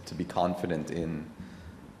to be confident in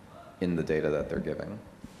the data that they're giving?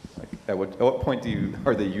 Like at what point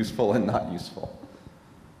are they useful and not useful?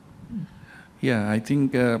 Yeah, I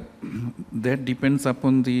think that depends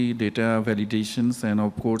upon the data validations, and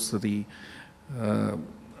of course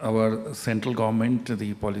our central government,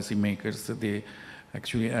 the policymakers, they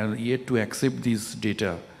actually are yet to accept this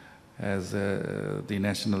data as the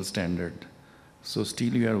national standard. So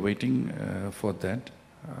still we are waiting for that.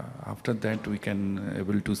 After that we can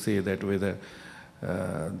able to say that whether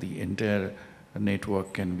the entire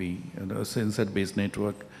network can be, a sensor-based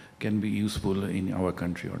network can be useful in our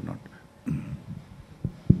country or not.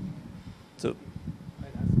 So,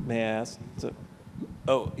 may I ask? So,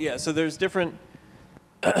 oh, yeah, so there's different,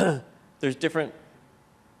 I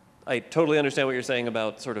totally understand what you're saying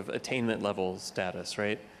about sort of attainment level status,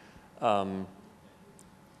 right? I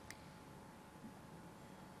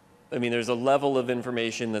mean, there's a level of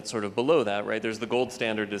information that's sort of below that, right? There's the gold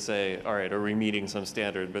standard to say, all right, are we meeting some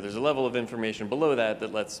standard? But there's a level of information below that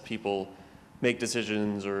that lets people make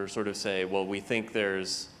decisions or sort of say, well, we think there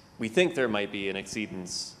might be an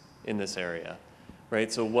exceedance in this area, right?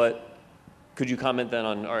 So could you comment then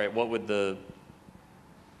on, all right, what would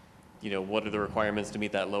what are the requirements to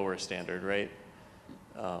meet that lower standard, right?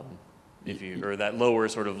 Or that lower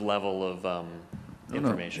sort of level of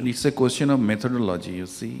information. No, it's a question of methodology, you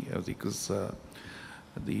see, because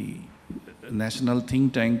the national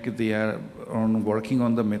think tank, they are working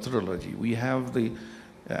on the methodology. We have the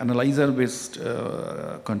analyzer-based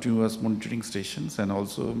continuous monitoring stations and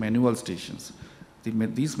also manual stations.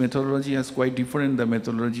 This methodology is quite different than the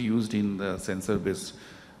methodology used in the sensor-based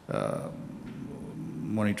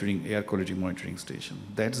monitoring, air quality monitoring station.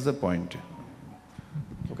 That's the point.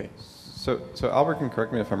 Okay. So Albert can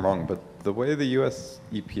correct me if I'm wrong, but the way the US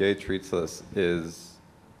EPA treats this is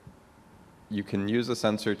you can use a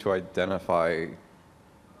sensor to identify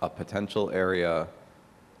a potential area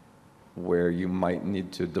where you might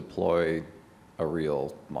need to deploy a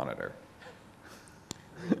real monitor.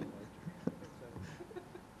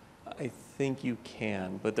 I think you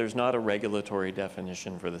can, but there's not a regulatory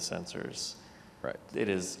definition for the sensors. Right. It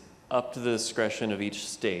is up to the discretion of each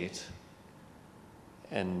state,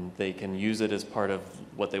 and they can use it as part of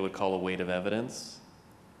what they would call a weight of evidence.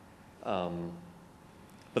 But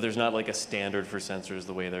there's not like a standard for sensors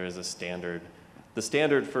the way there is a standard. The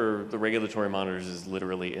standard for the regulatory monitors is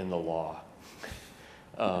literally in the law.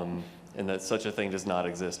 And that such a thing does not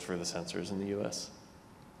exist for the sensors in the US.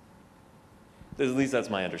 At least that's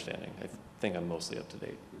my understanding. I think I'm mostly up to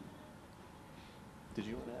date. Did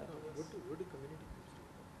you want to add? What do community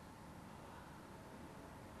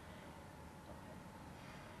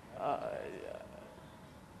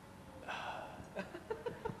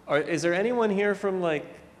is there anyone here from like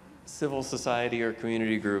civil society or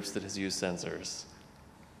community groups that has used sensors?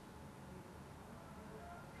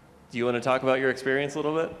 Do you want to talk about your experience a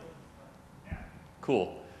little bit? Yeah.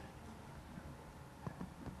 Cool. I'm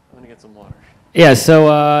going to get some water. Yeah,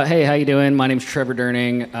 so hey, how you doing? My name's Trevor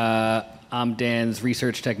Durning. I'm Dan's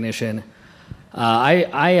research technician.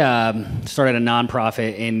 I started a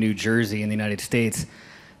nonprofit in New Jersey in the United States,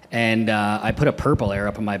 and I put a purple air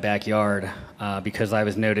up in my backyard because I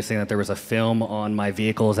was noticing that there was a film on my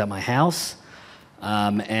vehicles at my house,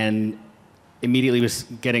 and immediately was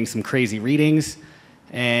getting some crazy readings,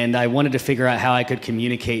 and I wanted to figure out how I could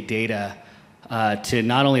communicate data to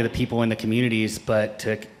not only the people in the communities, but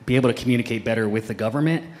to be able to communicate better with the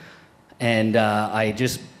government. And I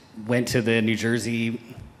just went to the New Jersey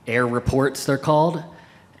air reports, they're called,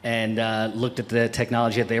 and looked at the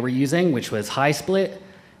technology that they were using, which was high split,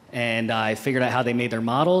 and I figured out how they made their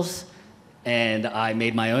models, and I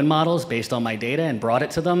made my own models based on my data and brought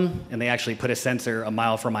it to them, and they actually put a sensor a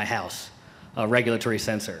mile from my house, a regulatory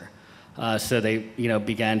sensor. So they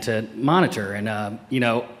began to monitor, and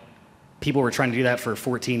people were trying to do that for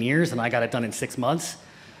 14 years, and I got it done in 6 months.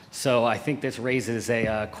 So I think this raises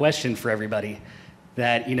a question for everybody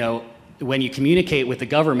that, when you communicate with the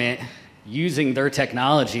government using their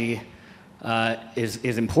technology,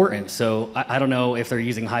 is important. So I don't know if they're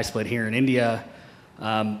using high split here in India,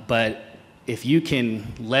 but if you can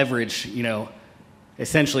leverage,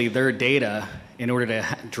 essentially their data in order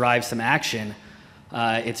to drive some action,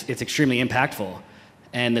 it's extremely impactful.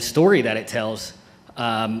 And the story that it tells,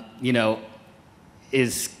 can't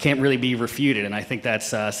really be refuted. And I think that's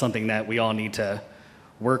something that we all need to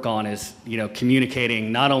work on is,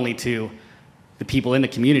 communicating not only to the people in the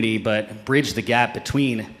community, but bridge the gap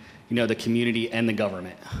between, the community and the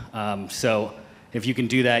government. So if you can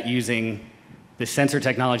do that using the sensor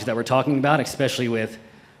technology that we're talking about, especially with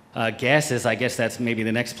gases, I guess that's maybe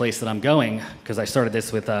the next place that I'm going, because I started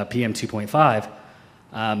this with PM 2.5.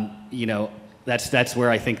 That's where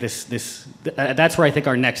I think that's where I think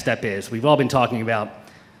our next step is. We've all been talking about,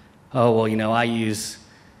 oh well, I use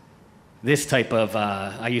this type of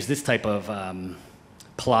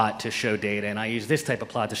plot to show data, and I use this type of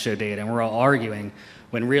plot to show data, and we're all arguing.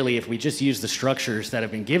 When really, if we just use the structures that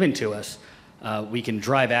have been given to us, we can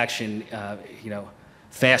drive action,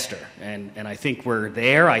 faster. And I think we're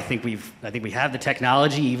there. I think we have the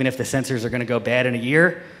technology. Even if the sensors are going to go bad in a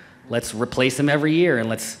year, let's replace them every year, and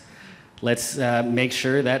let's make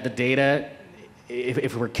sure that the data,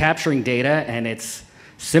 if we're capturing data and it's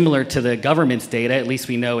similar to the government's data, at least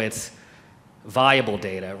we know it's viable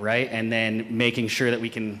data, right? And then making sure that we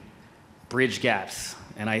can bridge gaps.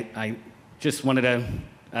 And I just wanted to,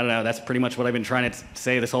 I don't know, that's pretty much what I've been trying to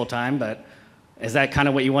say this whole time, but is that kind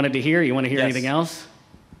of what you wanted to hear? You want to hear anything else?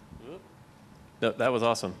 No, that was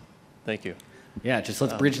awesome. Thank you. Yeah, just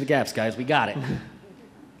let's bridge the gaps, guys. We got it.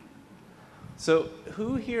 So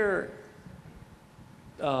who here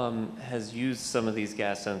has used some of these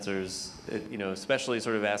gas sensors, especially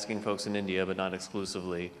sort of asking folks in India, but not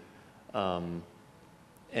exclusively. And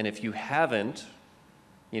if you haven't,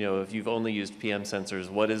 if you've only used PM sensors,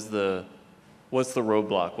 what's the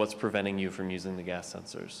roadblock? What's preventing you from using the gas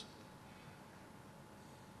sensors?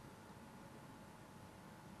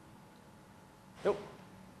 Nope.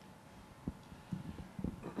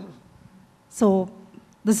 So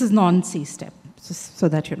this is non-CSTEP, so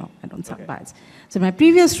that you know, I don't sound biased. So in my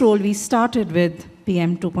previous role, we started with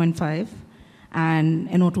PM 2.5 and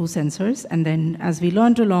NO2 sensors, and then as we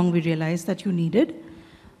learned along, we realized that you needed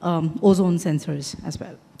ozone sensors as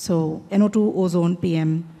well. So NO2, ozone,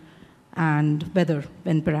 PM, and weather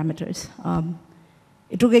when parameters.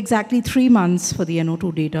 It took exactly 3 months for the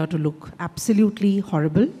NO2 data to look absolutely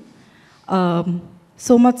horrible.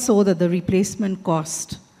 So much so that the replacement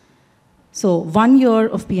cost, so 1 year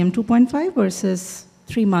of PM 2.5 versus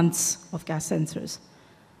 3 months of gas sensors.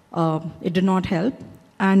 It did not help.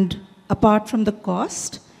 And apart from the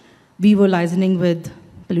cost, we were liaising with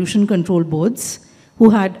pollution control boards who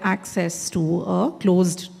had access to a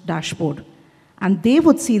closed dashboard. And they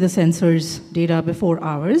would see the sensors data before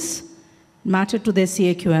ours, match it to their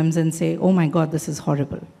CAQMs and say, oh my God, this is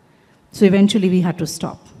horrible. So eventually we had to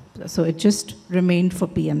stop. So it just remained for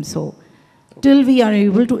PM. So till we are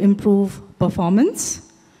able to improve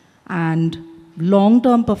performance and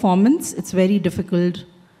long-term performance, it's very difficult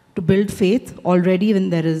to build faith already when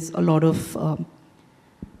there is a lot of,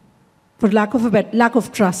 for lack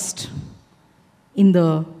of trust in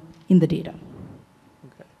the data.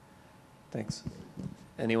 Okay, thanks.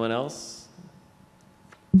 Anyone else?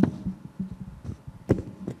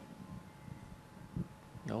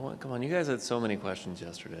 No one? Come on, you guys had so many questions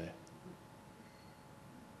yesterday.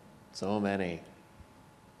 So many.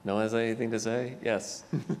 No one has anything to say? Yes.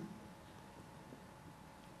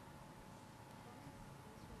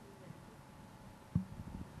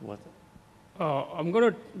 What? I'm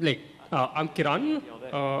going to, I'm Kiran.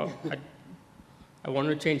 I want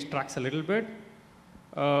to change tracks a little bit.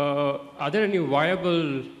 Are there any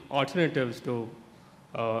viable alternatives to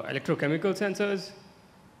electrochemical sensors?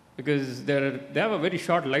 Because they have a very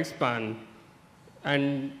short lifespan,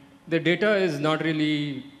 and the data is not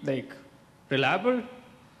really reliable.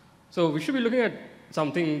 So we should be looking at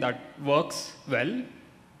something that works well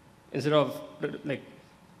instead of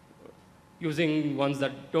using ones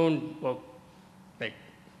that don't work like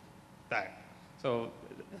that. So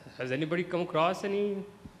has anybody come across any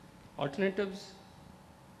alternatives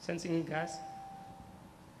sensing gas?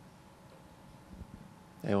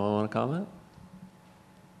 Anyone want to comment?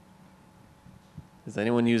 Has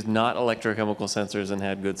anyone used not electrochemical sensors and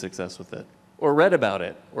had good success with it? Or read about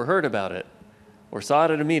it, or heard about it, or saw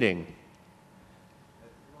it at a meeting?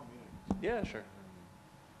 Yeah, sure.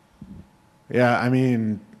 Yeah, I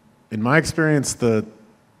mean, in my experience, the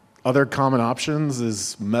other common options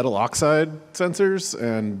is metal oxide sensors,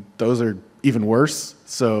 and those are even worse.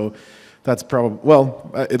 So that's probably,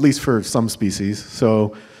 well, at least for some species.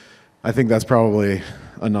 So I think that's probably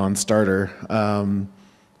a non-starter.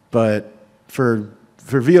 But for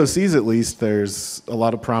VOCs at least, there's a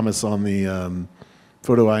lot of promise on the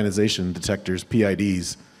photoionization detectors,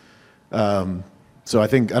 PIDs. So I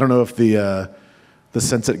don't know if the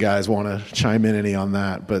Sensit guys want to chime in any on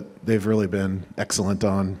that, but they've really been excellent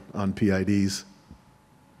on PIDs.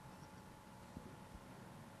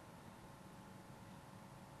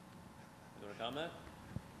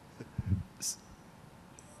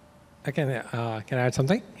 Can I add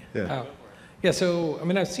something? Yeah. Yeah, so I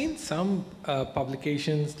mean, I've seen some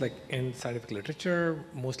publications like in scientific literature,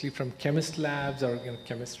 mostly from chemist labs or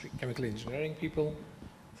chemical engineering people.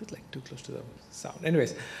 Is it like too close to the sound?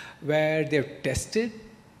 Anyways, where they've tested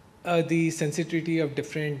the sensitivity of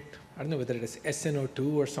different, I don't know whether it is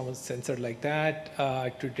SNO2 or some sensor like that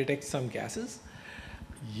to detect some gases.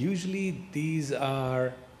 Usually these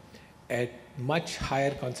are at much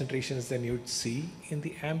higher concentrations than you'd see in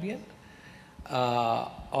the ambient.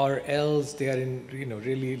 Or else they are in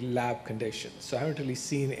really lab conditions. So I haven't really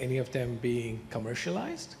seen any of them being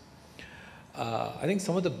commercialized. I think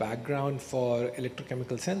some of the background for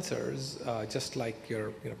electrochemical sensors, just like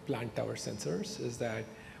your plant tower sensors, is that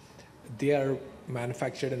they are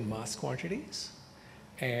manufactured in mass quantities.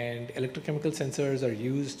 And electrochemical sensors are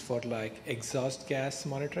used for like exhaust gas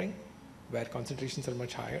monitoring, where concentrations are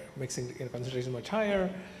much higher, mixing concentration much higher.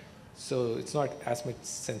 So it's not as much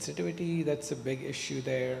sensitivity. That's a big issue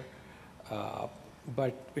there.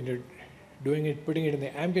 But when you're putting it in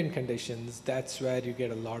the ambient conditions, that's where you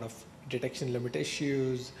get a lot of detection limit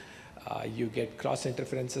issues. You get cross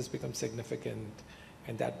interferences become significant,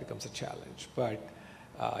 and that becomes a challenge. But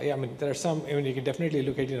yeah, I mean, there are some. I mean, you can definitely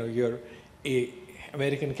look at your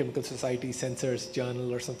American Chemical Society Sensors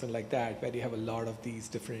Journal or something like that, where you have a lot of these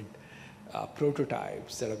different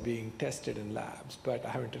prototypes that are being tested in labs, but I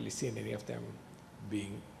haven't really seen any of them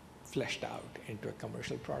being fleshed out into a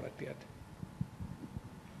commercial product yet.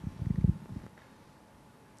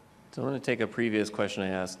 So I'm going to take a previous question I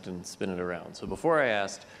asked and spin it around. So before I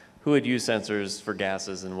asked who had used sensors for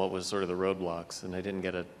gases and what was sort of the roadblocks, and I didn't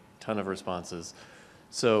get a ton of responses.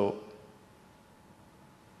 So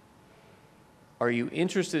are you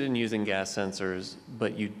interested in using gas sensors,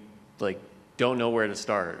 but you don't know where to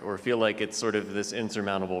start, or feel like it's sort of this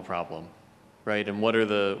insurmountable problem, right? And what are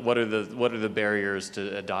the barriers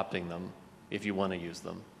to adopting them if you want to use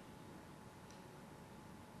them?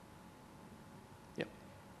 Yep.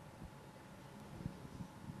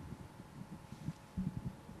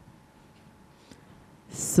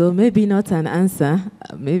 So maybe not an answer,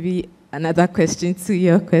 maybe another question to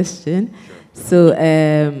your question. Sure.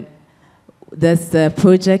 So there's a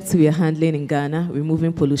project we are handling in Ghana,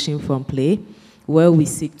 removing pollution from play, where we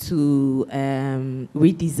seek to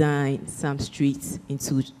redesign some streets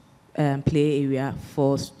into play area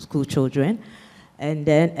for school children. And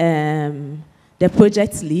then the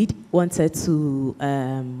project lead wanted to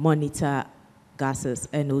monitor gases,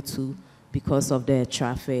 NO2, because of the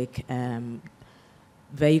traffic,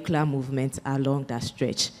 vehicular movement along that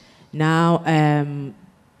stretch. Now,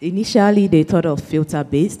 initially, they thought of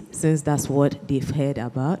filter-based, since that's what they've heard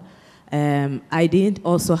about. I didn't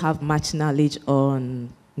also have much knowledge on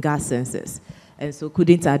gas sensors, and so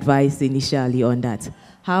couldn't advise initially on that.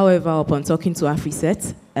 However, upon talking to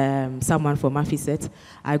AfriSet, someone from AfriSet,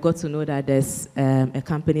 I got to know that there's a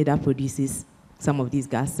company that produces some of these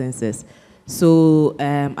gas sensors. So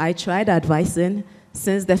I tried advising.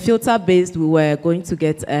 Since the filter-based, we were going to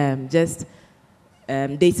get just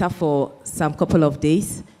data for some couple of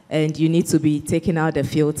days, and you need to be taking out the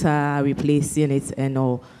filter, replacing it, and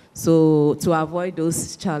all. So to avoid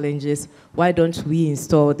those challenges, why don't we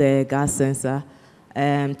install the gas sensor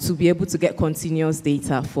to be able to get continuous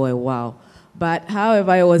data for a while? But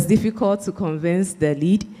however, it was difficult to convince the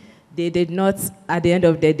lead. They did not, at the end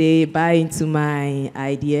of the day, buy into my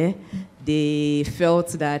idea. They felt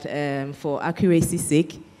that for accuracy's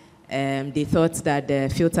sake, they thought that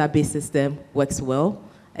the filter-based system works well,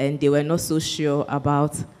 and they were not so sure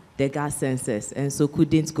about the gas sensors, and so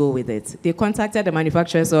couldn't go with it. They contacted the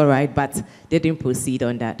manufacturers all right, but they didn't proceed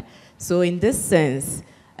on that. So in this sense,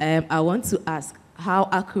 I want to ask, how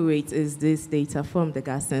accurate is this data from the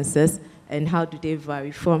gas sensors, and how do they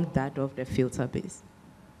vary from that of the filter-based?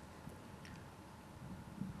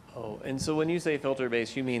 Oh, and so when you say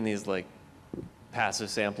filter-based, you mean these like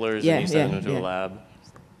passive samplers, yeah, and you send them to yeah. a lab?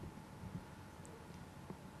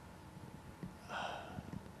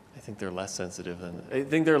 I think they're less sensitive than, I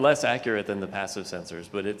think they're less accurate than the passive sensors,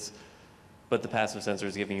 but the passive sensor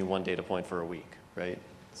is giving you one data point for a week, right?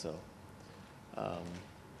 So,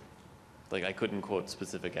 like I couldn't quote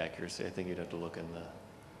specific accuracy. I think you'd have to look in the,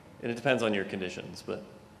 and it depends on your conditions, but.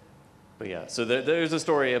 But yeah, so there's a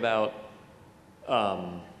story about,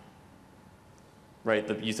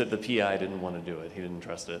 right, you said the PI didn't want to do it. He didn't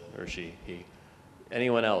trust it, or he.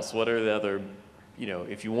 Anyone else? What are the other,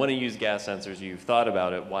 if you want to use gas sensors, you've thought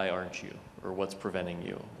about it, why aren't you? Or what's preventing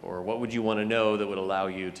you? Or what would you want to know that would allow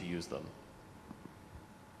you to use them?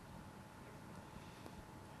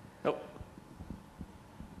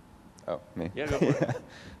 Oh, me? Yeah, go for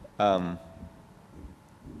it.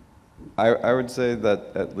 I would say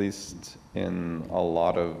that at least in a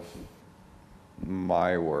lot of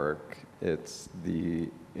my work, it's the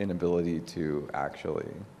inability to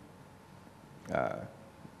actually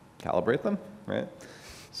calibrate them, right?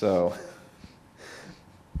 So,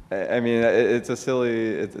 I mean, it's a silly,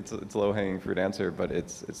 it's a low-hanging fruit answer, but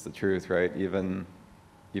it's the truth, right? Even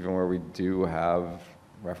where we do have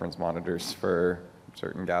reference monitors for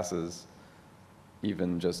certain gases,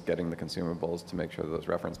 even just getting the consumables to make sure those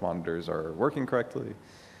reference monitors are working correctly,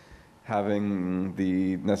 having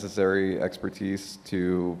the necessary expertise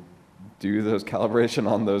to do those calibration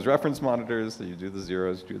on those reference monitors, so you do the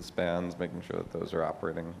zeros, you do the spans, making sure that those are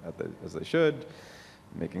operating as they should,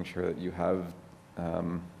 making sure that you have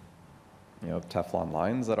Teflon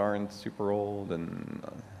lines that aren't super old, and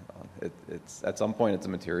it's at some point it's a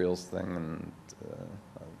materials thing, and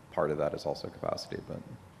part of that is also capacity, but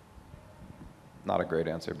not a great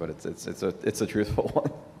answer, but it's a truthful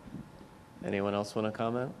one. Anyone else want to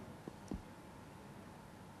comment?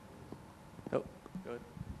 Oh, go ahead.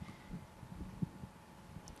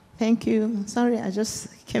 Thank you. Sorry, I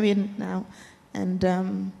just came in now.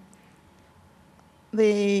 And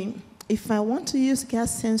if I want to use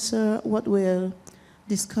gas sensor, what will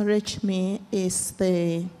discourage me is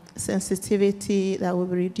the sensitivity that will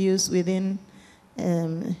be reduced within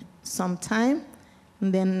some time.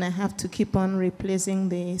 And then I have to keep on replacing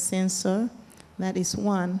the sensor. That is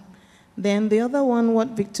one. Then the other one, what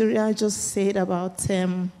Victoria just said about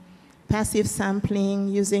passive sampling,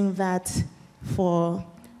 using that for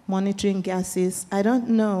monitoring gases. I don't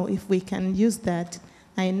know if we can use that.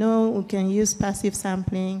 I know we can use passive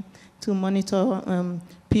sampling to monitor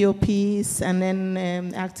POPs and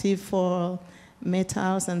then active for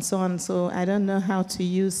metals and so on. So I don't know how to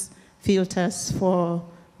use filters for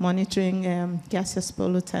monitoring gaseous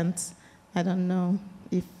pollutants. I don't know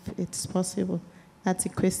if it's possible. That's a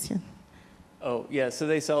question. Oh, yeah, so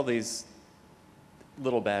they sell these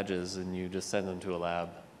little badges and you just send them to a lab.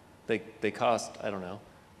 They cost, I don't know,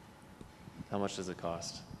 how much does it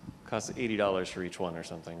cost? It costs $80 for each one or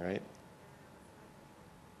something, right?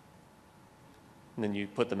 And then you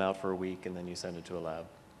put them out for a week and then you send it to a lab.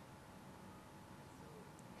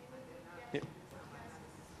 Yeah.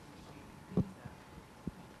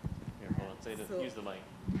 Here, hold on, use the mic.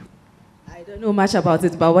 I don't know much about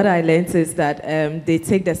it, but what I learned is that they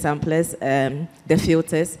take the samplers, the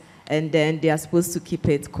filters, and then they are supposed to keep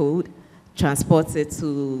it cold, transport it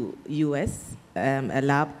to US, a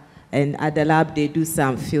lab, and at the lab they do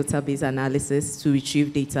some filter-based analysis to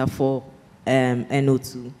retrieve data for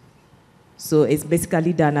NO2. So it's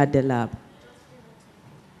basically done at the lab.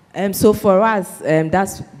 So for us,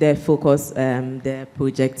 that's the focus, the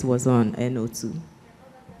project was on NO2.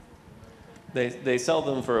 They sell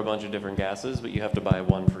them for a bunch of different gases, but you have to buy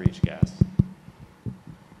one for each gas.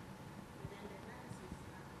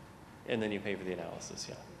 And then you pay for the analysis,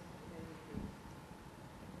 yeah.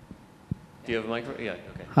 Do you have a microphone? Yeah,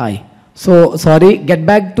 okay. Hi. So, sorry, get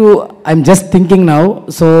back to, I'm just thinking now.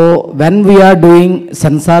 So, when we are doing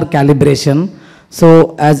sensor calibration,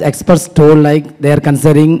 so as experts told, like they are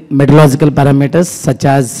considering meteorological parameters such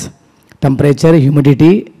as temperature,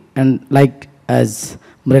 humidity, and like as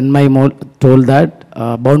Mrinmay told that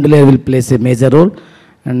boundary layer will play a major role,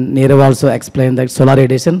 and Nirav also explained that solar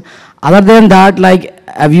radiation. Other than that, like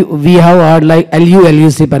we have heard like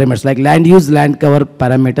LUC parameters, like land use, land cover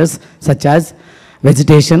parameters such as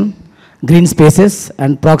vegetation, green spaces,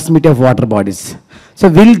 and proximity of water bodies. So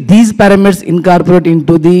will these parameters incorporate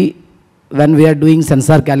into the, when we are doing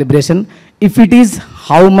sensor calibration? If it is,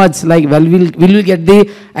 how much, like will we get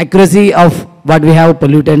the accuracy of what we have,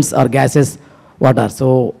 pollutants or gases, what are?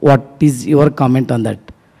 So what is your comment on that?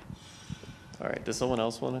 All right, does someone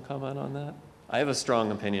else want to comment on that? I have a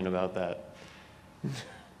strong opinion about that.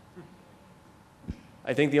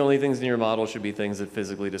 I think the only things in your model should be things that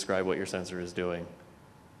physically describe what your sensor is doing.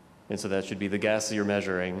 And so that should be the gas you're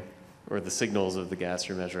measuring, or the signals of the gas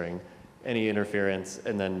you're measuring, any interference,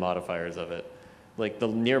 and then modifiers of it. Like the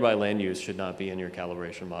nearby land use should not be in your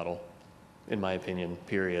calibration model, in my opinion,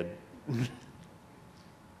 period.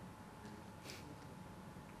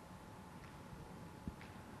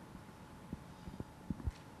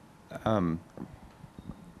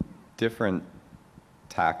 Different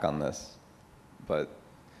tack on this, but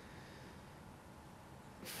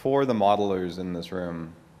for the modelers in this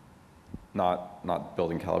room, not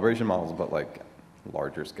building calibration models, but like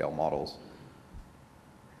larger scale models,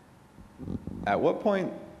 at what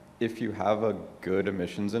point, if you have a good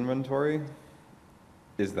emissions inventory,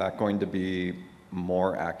 is that going to be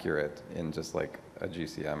more accurate in just like a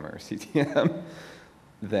GCM or CTM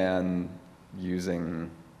than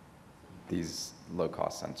using these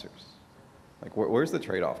low-cost sensors? Like, where's the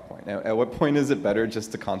trade-off point? At what point is it better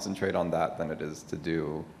just to concentrate on that than it is to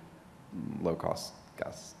do low-cost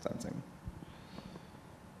gas sensing?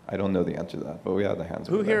 I don't know the answer to that, but we have the hands.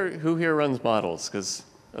 Who here runs models? Because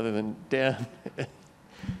other than Dan,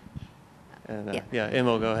 and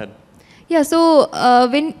Imo, go ahead. Yeah. So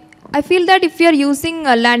when I feel that if we are using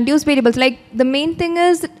land use variables, like the main thing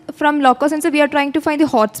is from low-cost sensor, we are trying to find the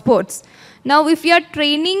hotspots. Now, if we are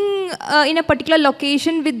training in a particular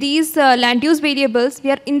location with these land use variables, we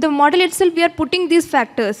are in the model itself, we are putting these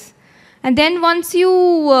factors. And then once you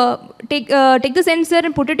take the sensor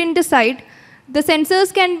and put it in the site, the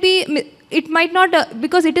sensors can be, it might not,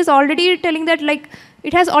 because it is already telling that like,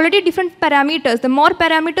 it has already different parameters. The more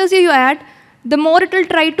parameters you add, the more it will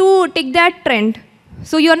try to take that trend.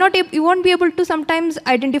 So you won't be able to sometimes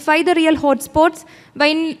identify the real hotspots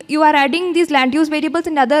when you are adding these land use variables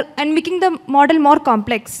and making the model more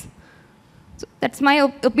complex. So that's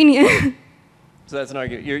my opinion. So that's an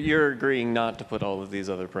argument. You're agreeing not to put all of these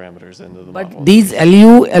other parameters into the model. But these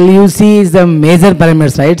LUC is the major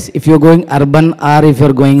parameters, right? If you're going urban or if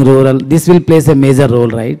you're going rural, this will play a major role,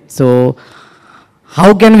 right? So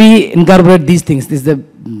how can we incorporate these things? This is the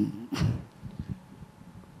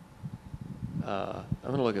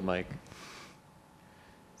I'm going to look at Mike.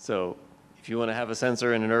 So if you want to have a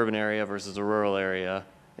sensor in an urban area versus a rural area,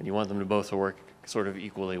 and you want them to both work sort of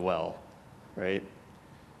equally well, right?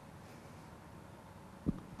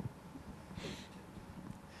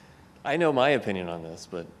 I know my opinion on this,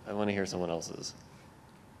 but I want to hear someone else's.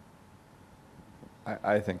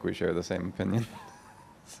 I think we share the same opinion.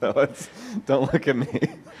 So don't look at me.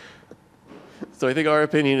 So I think our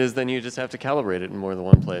opinion is then you just have to calibrate it in more than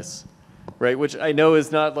one place. Right, which I know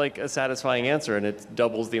is not like a satisfying answer, and it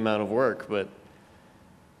doubles the amount of work, but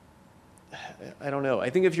I don't know. I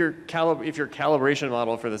think if your calibration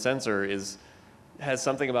model for the sensor has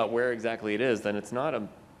something about where exactly it is, then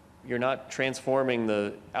you're not transforming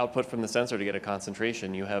the output from the sensor to get a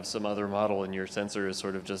concentration. You have some other model, and your sensor is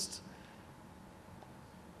sort of just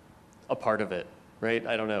a part of it, right?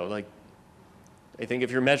 I don't know. Like, I think if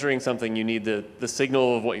you're measuring something, you need the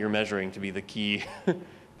signal of what you're measuring to be the key.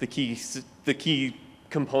 the key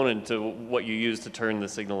component to what you use to turn the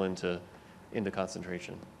signal into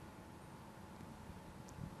concentration.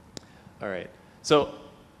 All right. So,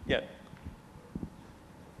 yeah.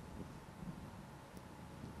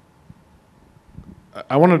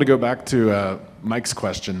 I wanted to go back to Mike's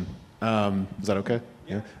question. Is that okay?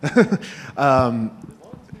 Yeah.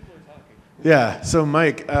 Yeah. So,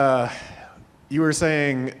 Mike, you were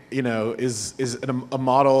saying, is a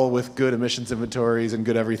model with good emissions inventories and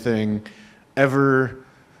good everything ever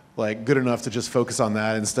like good enough to just focus on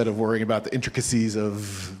that instead of worrying about the intricacies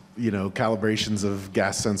of calibrations of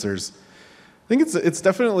gas sensors? I think it's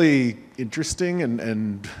definitely interesting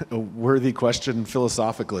and a worthy question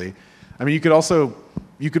philosophically. I mean,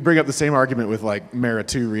 you could bring up the same argument with like MERA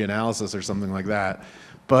 2 reanalysis or something like that,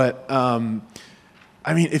 but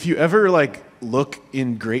I mean, if you ever like look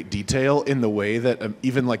in great detail in the way that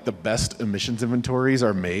even like the best emissions inventories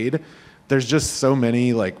are made, there's just so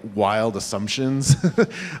many like wild assumptions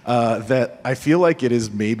that I feel like it is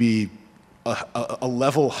maybe a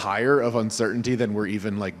level higher of uncertainty than we're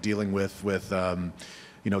even like dealing with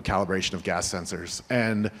calibration of gas sensors.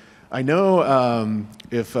 And I know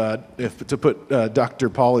if to put Dr.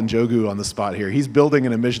 Paul Njogu on the spot here, he's building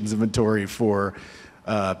an emissions inventory for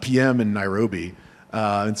PM in Nairobi.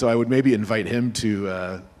 And so I would maybe invite him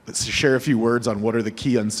to share a few words on what are the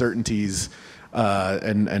key uncertainties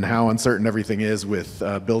and how uncertain everything is with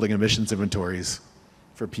building emissions inventories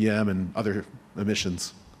for PM and other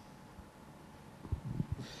emissions.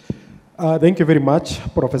 Thank you very much,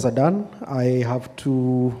 Professor Dan. I have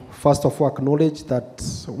to first of all acknowledge that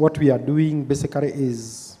what we are doing basically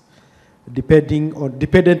is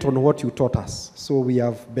dependent on what you taught us. So we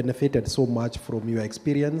have benefited so much from your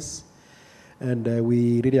experience, and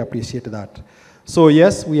we really appreciate that. So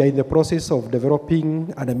yes, we are in the process of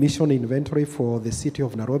developing an emission inventory for the city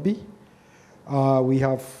of Nairobi. We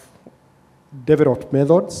have developed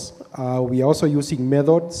methods. We are also using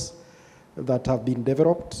methods that have been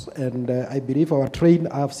developed, and I believe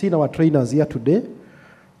I've seen our trainers here today,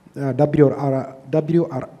 WRI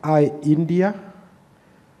India,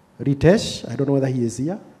 Ritesh, I don't know whether he is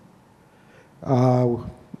here.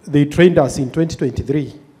 They trained us in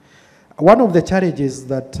 2023. One of the challenges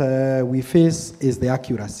that we face is the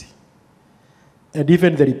accuracy and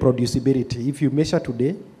even the reproducibility. If you measure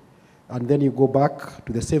today and then you go back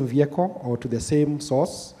to the same vehicle or to the same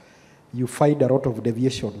source, you find a lot of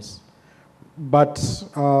deviations. But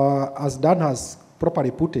as Dan has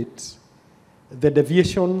properly put it, the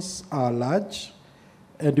deviations are large,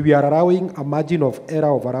 and we are allowing a margin of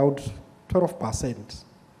error of around 12%.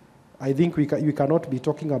 I think we cannot be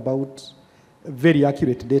talking about very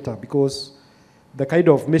accurate data because the kind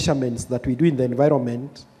of measurements that we do in the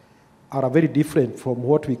environment are very different from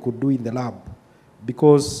what we could do in the lab.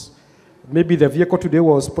 Because maybe the vehicle today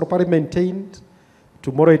was properly maintained,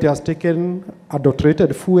 tomorrow it has taken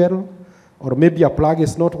adulterated fuel, or maybe a plug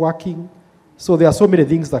is not working. So there are so many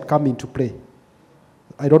things that come into play.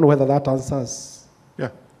 I don't know whether that answers. Yeah.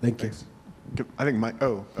 Thank you. I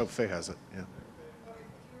think Faye has it, yeah.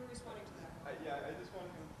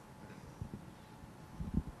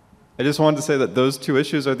 I just wanted to say that those two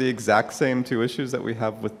issues are the exact same two issues that we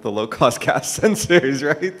have with the low-cost gas sensors,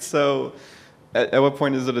 right? So at what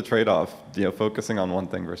point is it a trade-off, focusing on one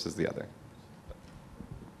thing versus the other?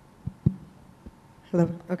 Hello,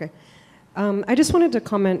 okay. I just wanted to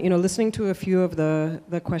comment, listening to a few of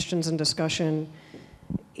the questions and discussion,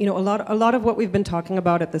 a lot of what we've been talking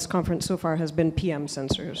about at this conference so far has been PM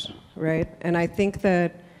sensors, right? And I think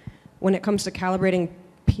that when it comes to calibrating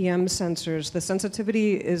PM sensors, the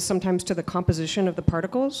sensitivity is sometimes to the composition of the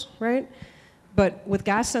particles, right? But with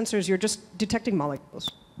gas sensors, you're just detecting molecules,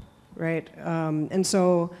 right? And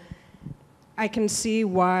so I can see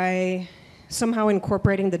why somehow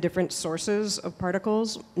incorporating the different sources of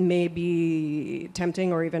particles may be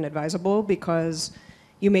tempting or even advisable because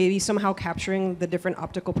you may be somehow capturing the different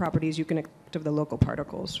optical properties you can expect of the local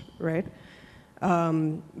particles, right?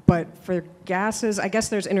 But for gases, I guess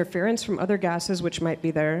there's interference from other gases which might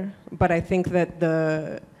be there, but I think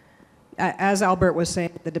that as Albert was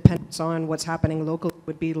saying, the dependence on what's happening locally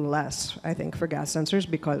would be less, I think, for gas sensors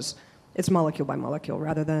because it's molecule by molecule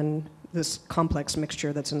rather than this complex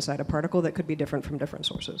mixture that's inside a particle that could be different from different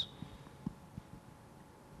sources.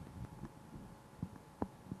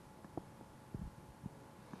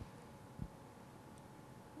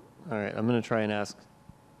 All right, I'm going to try and ask.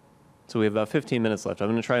 So we have about 15 minutes left. I'm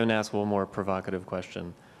going to try and ask one more provocative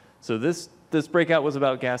question. So this breakout was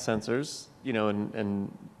about gas sensors,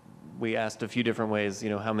 and we asked a few different ways,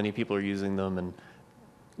 how many people are using them, and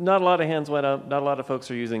not a lot of hands went up. Not a lot of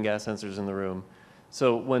folks are using gas sensors in the room.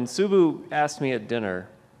 So when Subu asked me at dinner,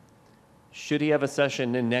 should he have a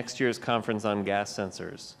session in next year's conference on gas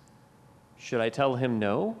sensors? Should I tell him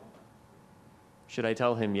no? Should I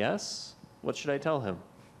tell him yes? What should I tell him?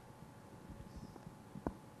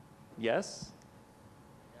 Yes?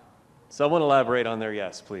 Someone elaborate on their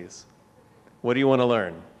yes, please. What do you want to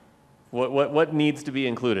learn? What needs to be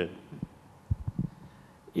included?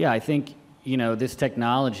 Yeah, I think, this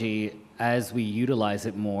technology, as we utilize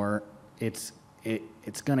it more, it's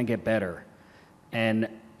going to get better. And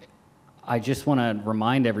I just want to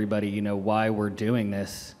remind everybody, why we're doing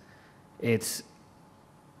this. It's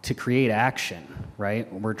to create action,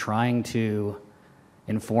 right? We're trying to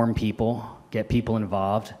inform people, get people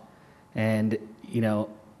involved, and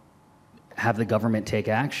have the government take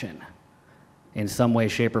action in some way,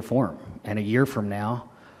 shape, or form. And a year from now,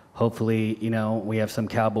 hopefully, we have some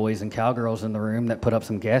cowboys and cowgirls in the room that put up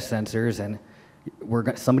some gas sensors, and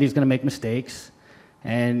somebody's going to make mistakes,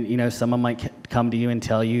 and someone might come to you and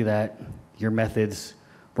tell you that your methods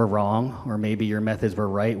were wrong, or maybe your methods were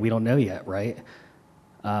right. We don't know yet, right?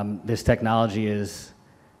 This technology is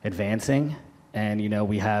advancing, and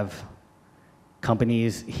we have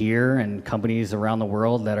companies here and companies around the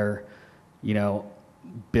world that are,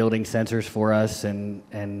 building sensors for us,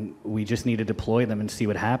 and we just need to deploy them and see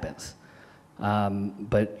what happens.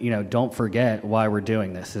 But don't forget why we're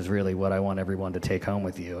doing this is really what I want everyone to take home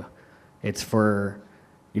with you. It's for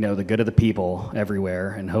the good of the people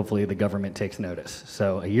everywhere, and hopefully the government takes notice.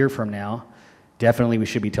 So a year from now, definitely we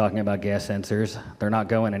should be talking about gas sensors. They're not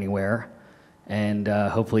going anywhere, and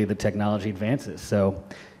hopefully the technology advances. So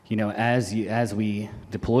as we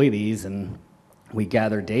deploy these and we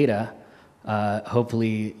gather data,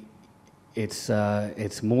 hopefully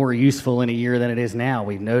it's more useful in a year than it is now.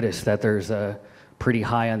 We've noticed that there's a pretty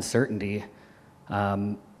high uncertainty.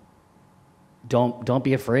 Don't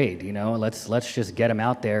be afraid. Let's just get them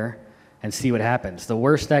out there and see what happens. The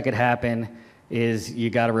worst that could happen is you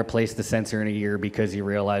got to replace the sensor in a year because you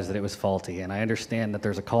realize that it was faulty. And I understand that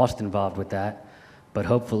there's a cost involved with that, but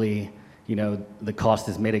hopefully the cost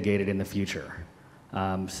is mitigated in the future.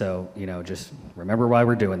 So, just remember why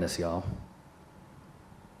we're doing this, y'all.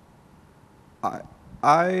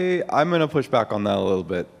 I'm going to push back on that a little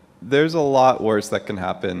bit. There's a lot worse that can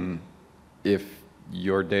happen if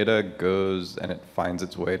your data goes and it finds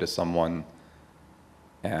its way to someone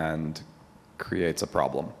and creates a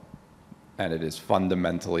problem, and it is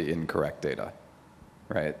fundamentally incorrect data,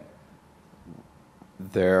 right?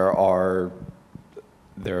 There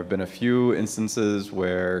have been a few instances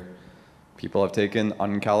where people have taken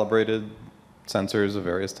uncalibrated sensors of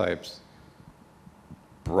various types,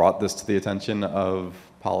 brought this to the attention of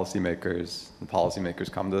policymakers, and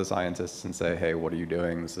policymakers come to the scientists and say, hey, what are you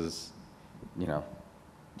doing? This is, you're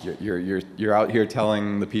out here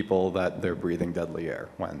telling the people that they're breathing deadly air,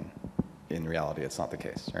 when in reality it's not the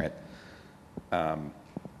case, right? I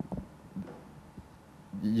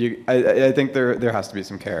think there has to be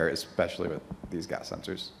some care, especially with these gas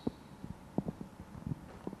sensors.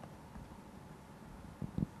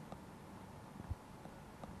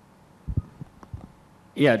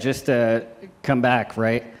 Yeah, just to come back,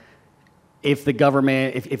 right? If the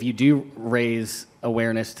government, if you do raise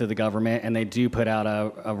awareness to the government and they do put out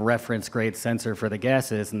a reference grade sensor for the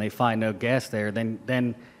gases and they find no gas there,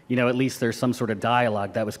 then at least there's some sort of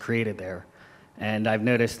dialogue that was created there. And I've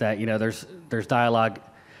noticed that, there's dialogue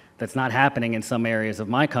that's not happening in some areas of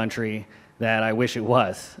my country that I wish it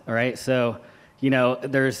was, all right? So,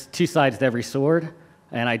 there's two sides to every sword,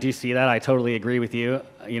 and I do see that. I totally agree with you.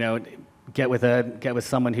 Get with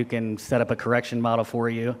someone who can set up a correction model for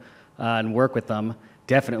you and work with them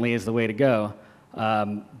definitely is the way to go.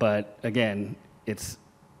 But again,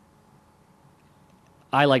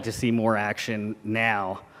 I like to see more action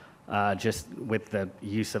now, just with the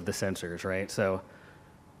use of the sensors, right? So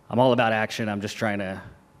I'm all about action. I'm just trying to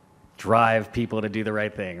drive people to do the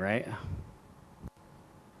right thing, right?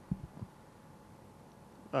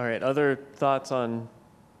 All right, other thoughts on,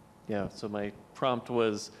 so my prompt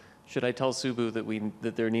was, should I tell Subu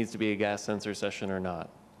that there needs to be a gas sensor session or not?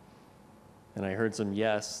 And I heard some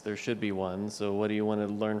yes, there should be one. So what do you want to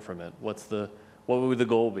learn from it? What would the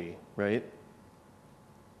goal be, right?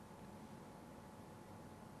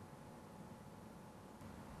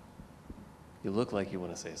 You look like you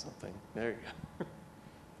want to say something. There you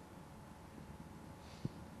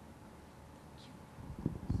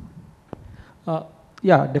go.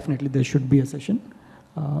 Yeah, definitely there should be a session.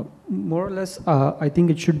 More or less, I think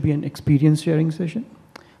it should be an experience sharing session.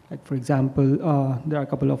 Like for example, there are a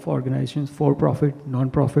couple of organizations, for-profit,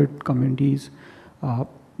 non-profit communities.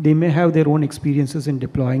 They may have their own experiences in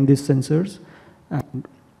deploying these sensors. And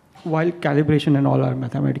while calibration and all are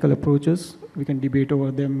mathematical approaches, we can debate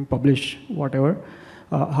over them, publish, whatever.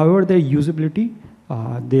 However, their usability,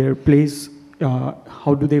 their place,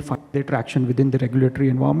 how do they find their traction within the regulatory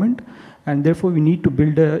environment? And therefore, we need to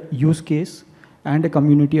build a use case and a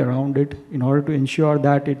community around it in order to ensure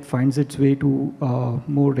that it finds its way to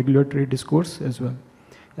more regulatory discourse as well.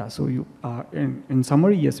 Yeah, so in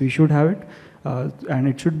summary, yes, we should have it. And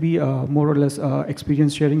it should be more or less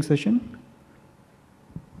experience sharing session.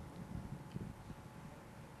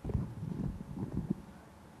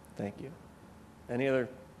 Thank you. Any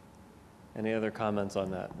other comments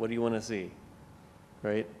on that? What do you want to see,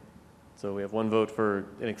 right? So we have one vote for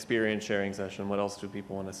an experience sharing session. What else do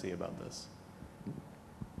people want to see about this?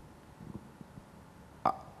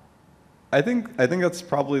 I think that's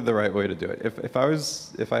probably the right way to do it.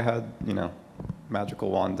 If I had,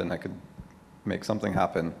 magical wand and I could make something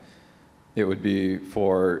happen, it would be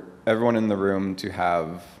for everyone in the room to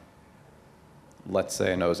have, let's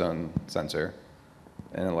say, an ozone sensor,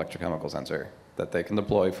 an electrochemical sensor that they can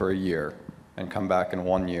deploy for a year and come back in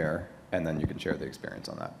 1 year, and then you can share the experience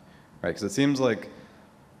on that, right? Because it seems like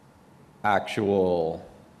actual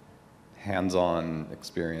hands-on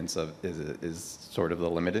experience is sort of the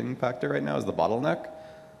limiting factor right now, is the bottleneck.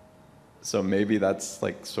 So maybe that's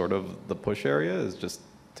like sort of the push area, is just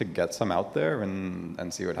to get some out there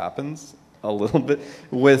and see what happens a little bit,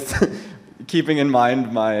 with keeping in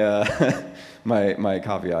mind my my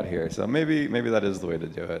caveat here. So maybe that is the way to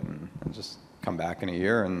do it, and just come back in a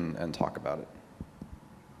year and talk about it.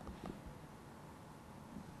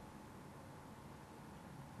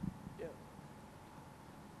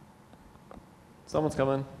 Someone's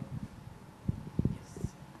coming.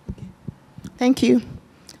 Thank you.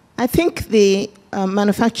 I think the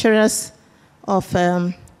manufacturers of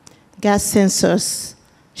gas sensors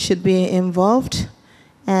should be involved,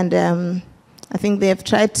 and I think they have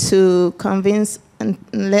tried to convince and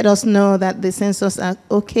let us know that the sensors are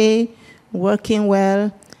okay, working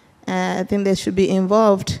well. I think they should be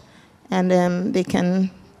involved, and they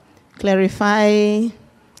can clarify,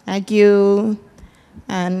 argue,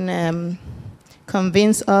 and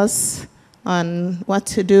convince us on what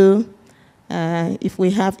to do if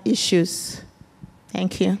we have issues.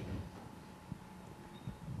 Thank you.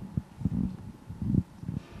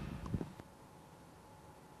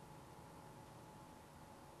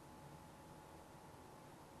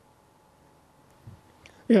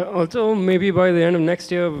 Yeah, also maybe by the end of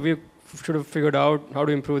next year, we should have figured out how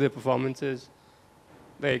to improve their performances,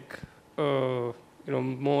 like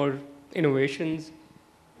more innovations,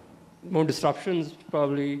 more disruptions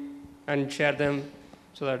probably, and share them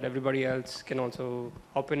so that everybody else can also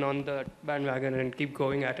hop in on the bandwagon and keep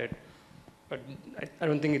going at it. But I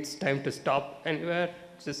don't think it's time to stop anywhere,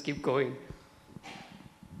 just keep going.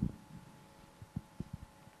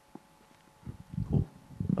 Cool.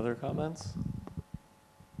 Other comments?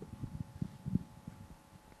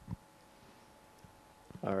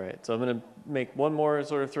 All right, so I'm going to make one more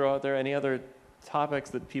sort of throw out there. Any other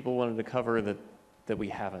topics that people wanted to cover that we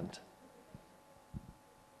haven't?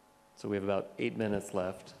 So we have about 8 minutes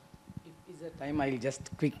left. If is there time, I'll just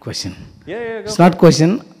quick question. Yeah, go. It's not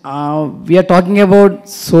question. We are talking about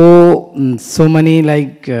so many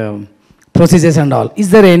like procedures and all. Is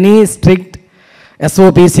there any strict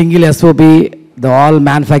SOP, single SOP? The all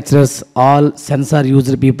manufacturers, all sensor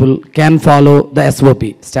user people can follow the SOP,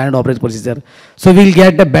 standard operating procedure. So we'll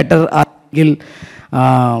get a better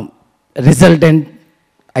resultant,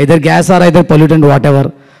 either gas or either pollutant,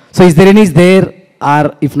 whatever. So is there any there,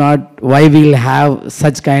 or if not, why we'll have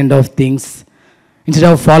such kind of things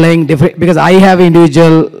instead of following different? Because I have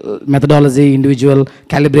individual methodology, individual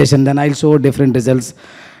calibration, then I'll show different results,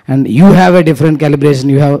 and you have a different calibration.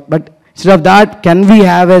 You have, but instead of that, can we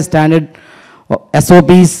have a standard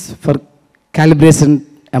SOPs for calibration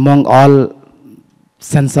among all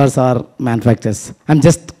sensors or manufacturers? I'm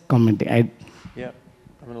just commenting. Yeah,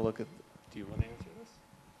 I'm going to look at, do you want to answer this?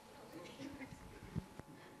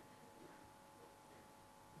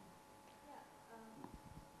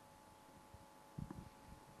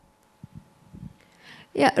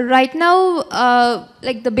 Yeah, right now,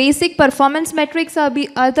 like the basic performance metrics are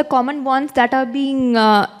the common ones that are being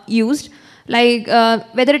used. Like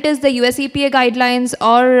whether it is the US EPA guidelines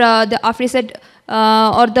or the AFRISET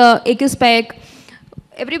or the ACAS+CAMS-Net,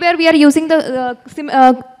 everywhere we are using the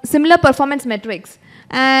similar performance metrics.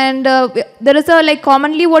 And there is a, like,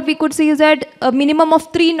 commonly what we could see is that a minimum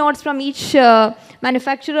of 3 nodes from each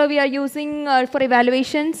manufacturer we are using for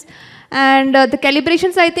evaluations. And the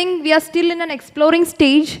calibrations, I think we are still in an exploring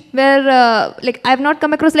stage where like I have not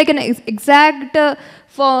come across like an exact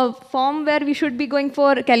form where we should be going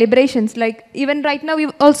for calibrations. Like even right now we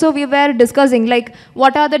were discussing like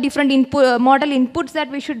what are the different model inputs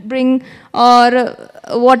that we should bring, or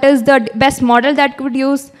what is the best model that could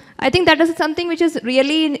use. I think that is something which is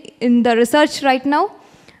really in the research right now.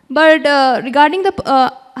 But regarding the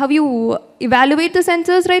how you evaluate the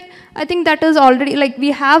sensors, right? I think that is already, like,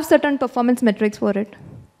 we have certain performance metrics for it.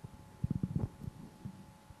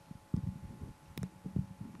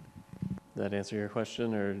 Does that answer your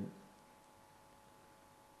question, or?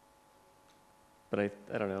 But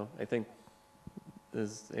I don't know. I think,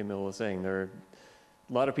 as Emil was saying, there are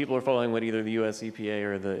a lot of people are following what either the US EPA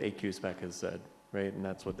or the ACAS+CAMS-Net has said, right? And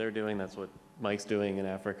that's what they're doing. That's what Mike's doing in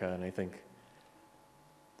Africa, and I think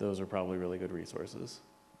those are probably really good resources.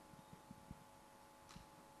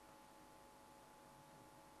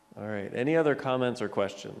 All right, any other comments or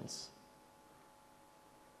questions?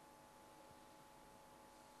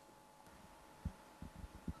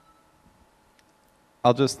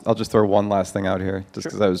 I'll just throw one last thing out here, just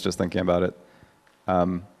because I was just thinking about it.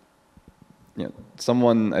 You know,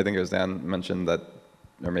 someone, I think it was Dan, mentioned that,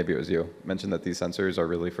 or maybe it was you, mentioned that these sensors are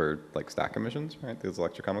really for like stack emissions, right? These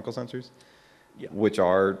electrochemical sensors, which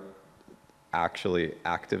are actually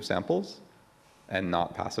active samples and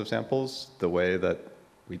not passive samples, the way that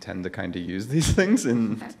we tend to kind of use these things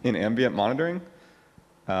in ambient monitoring.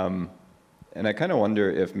 And I kind of wonder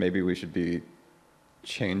if maybe we should be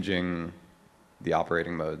changing the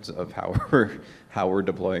operating modes of how we're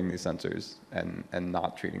deploying these sensors and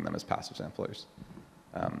not treating them as passive samplers.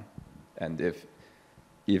 And if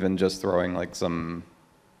even just throwing like some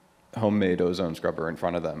homemade ozone scrubber in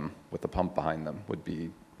front of them with a pump behind them would be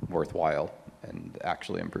worthwhile and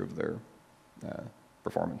actually improve their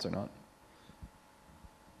performance or not.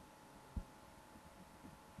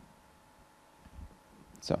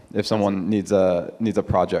 So if someone needs a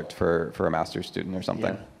project for a master's student or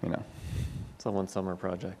something, you know. Someone's summer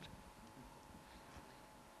project.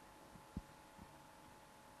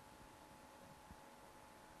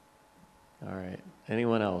 All right,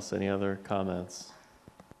 anyone else? Any other comments?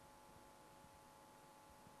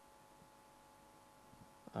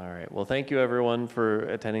 All right, well, thank you everyone for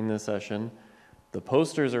attending this session. The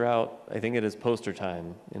posters are out. I think it is poster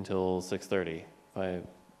time until 6:30.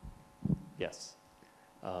 Yes.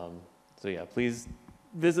 So yeah, please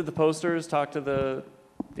visit the posters, talk to the,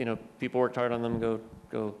 people worked hard on them,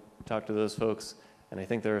 go talk to those folks. And I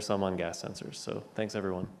think there are some on gas sensors. So thanks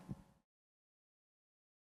everyone.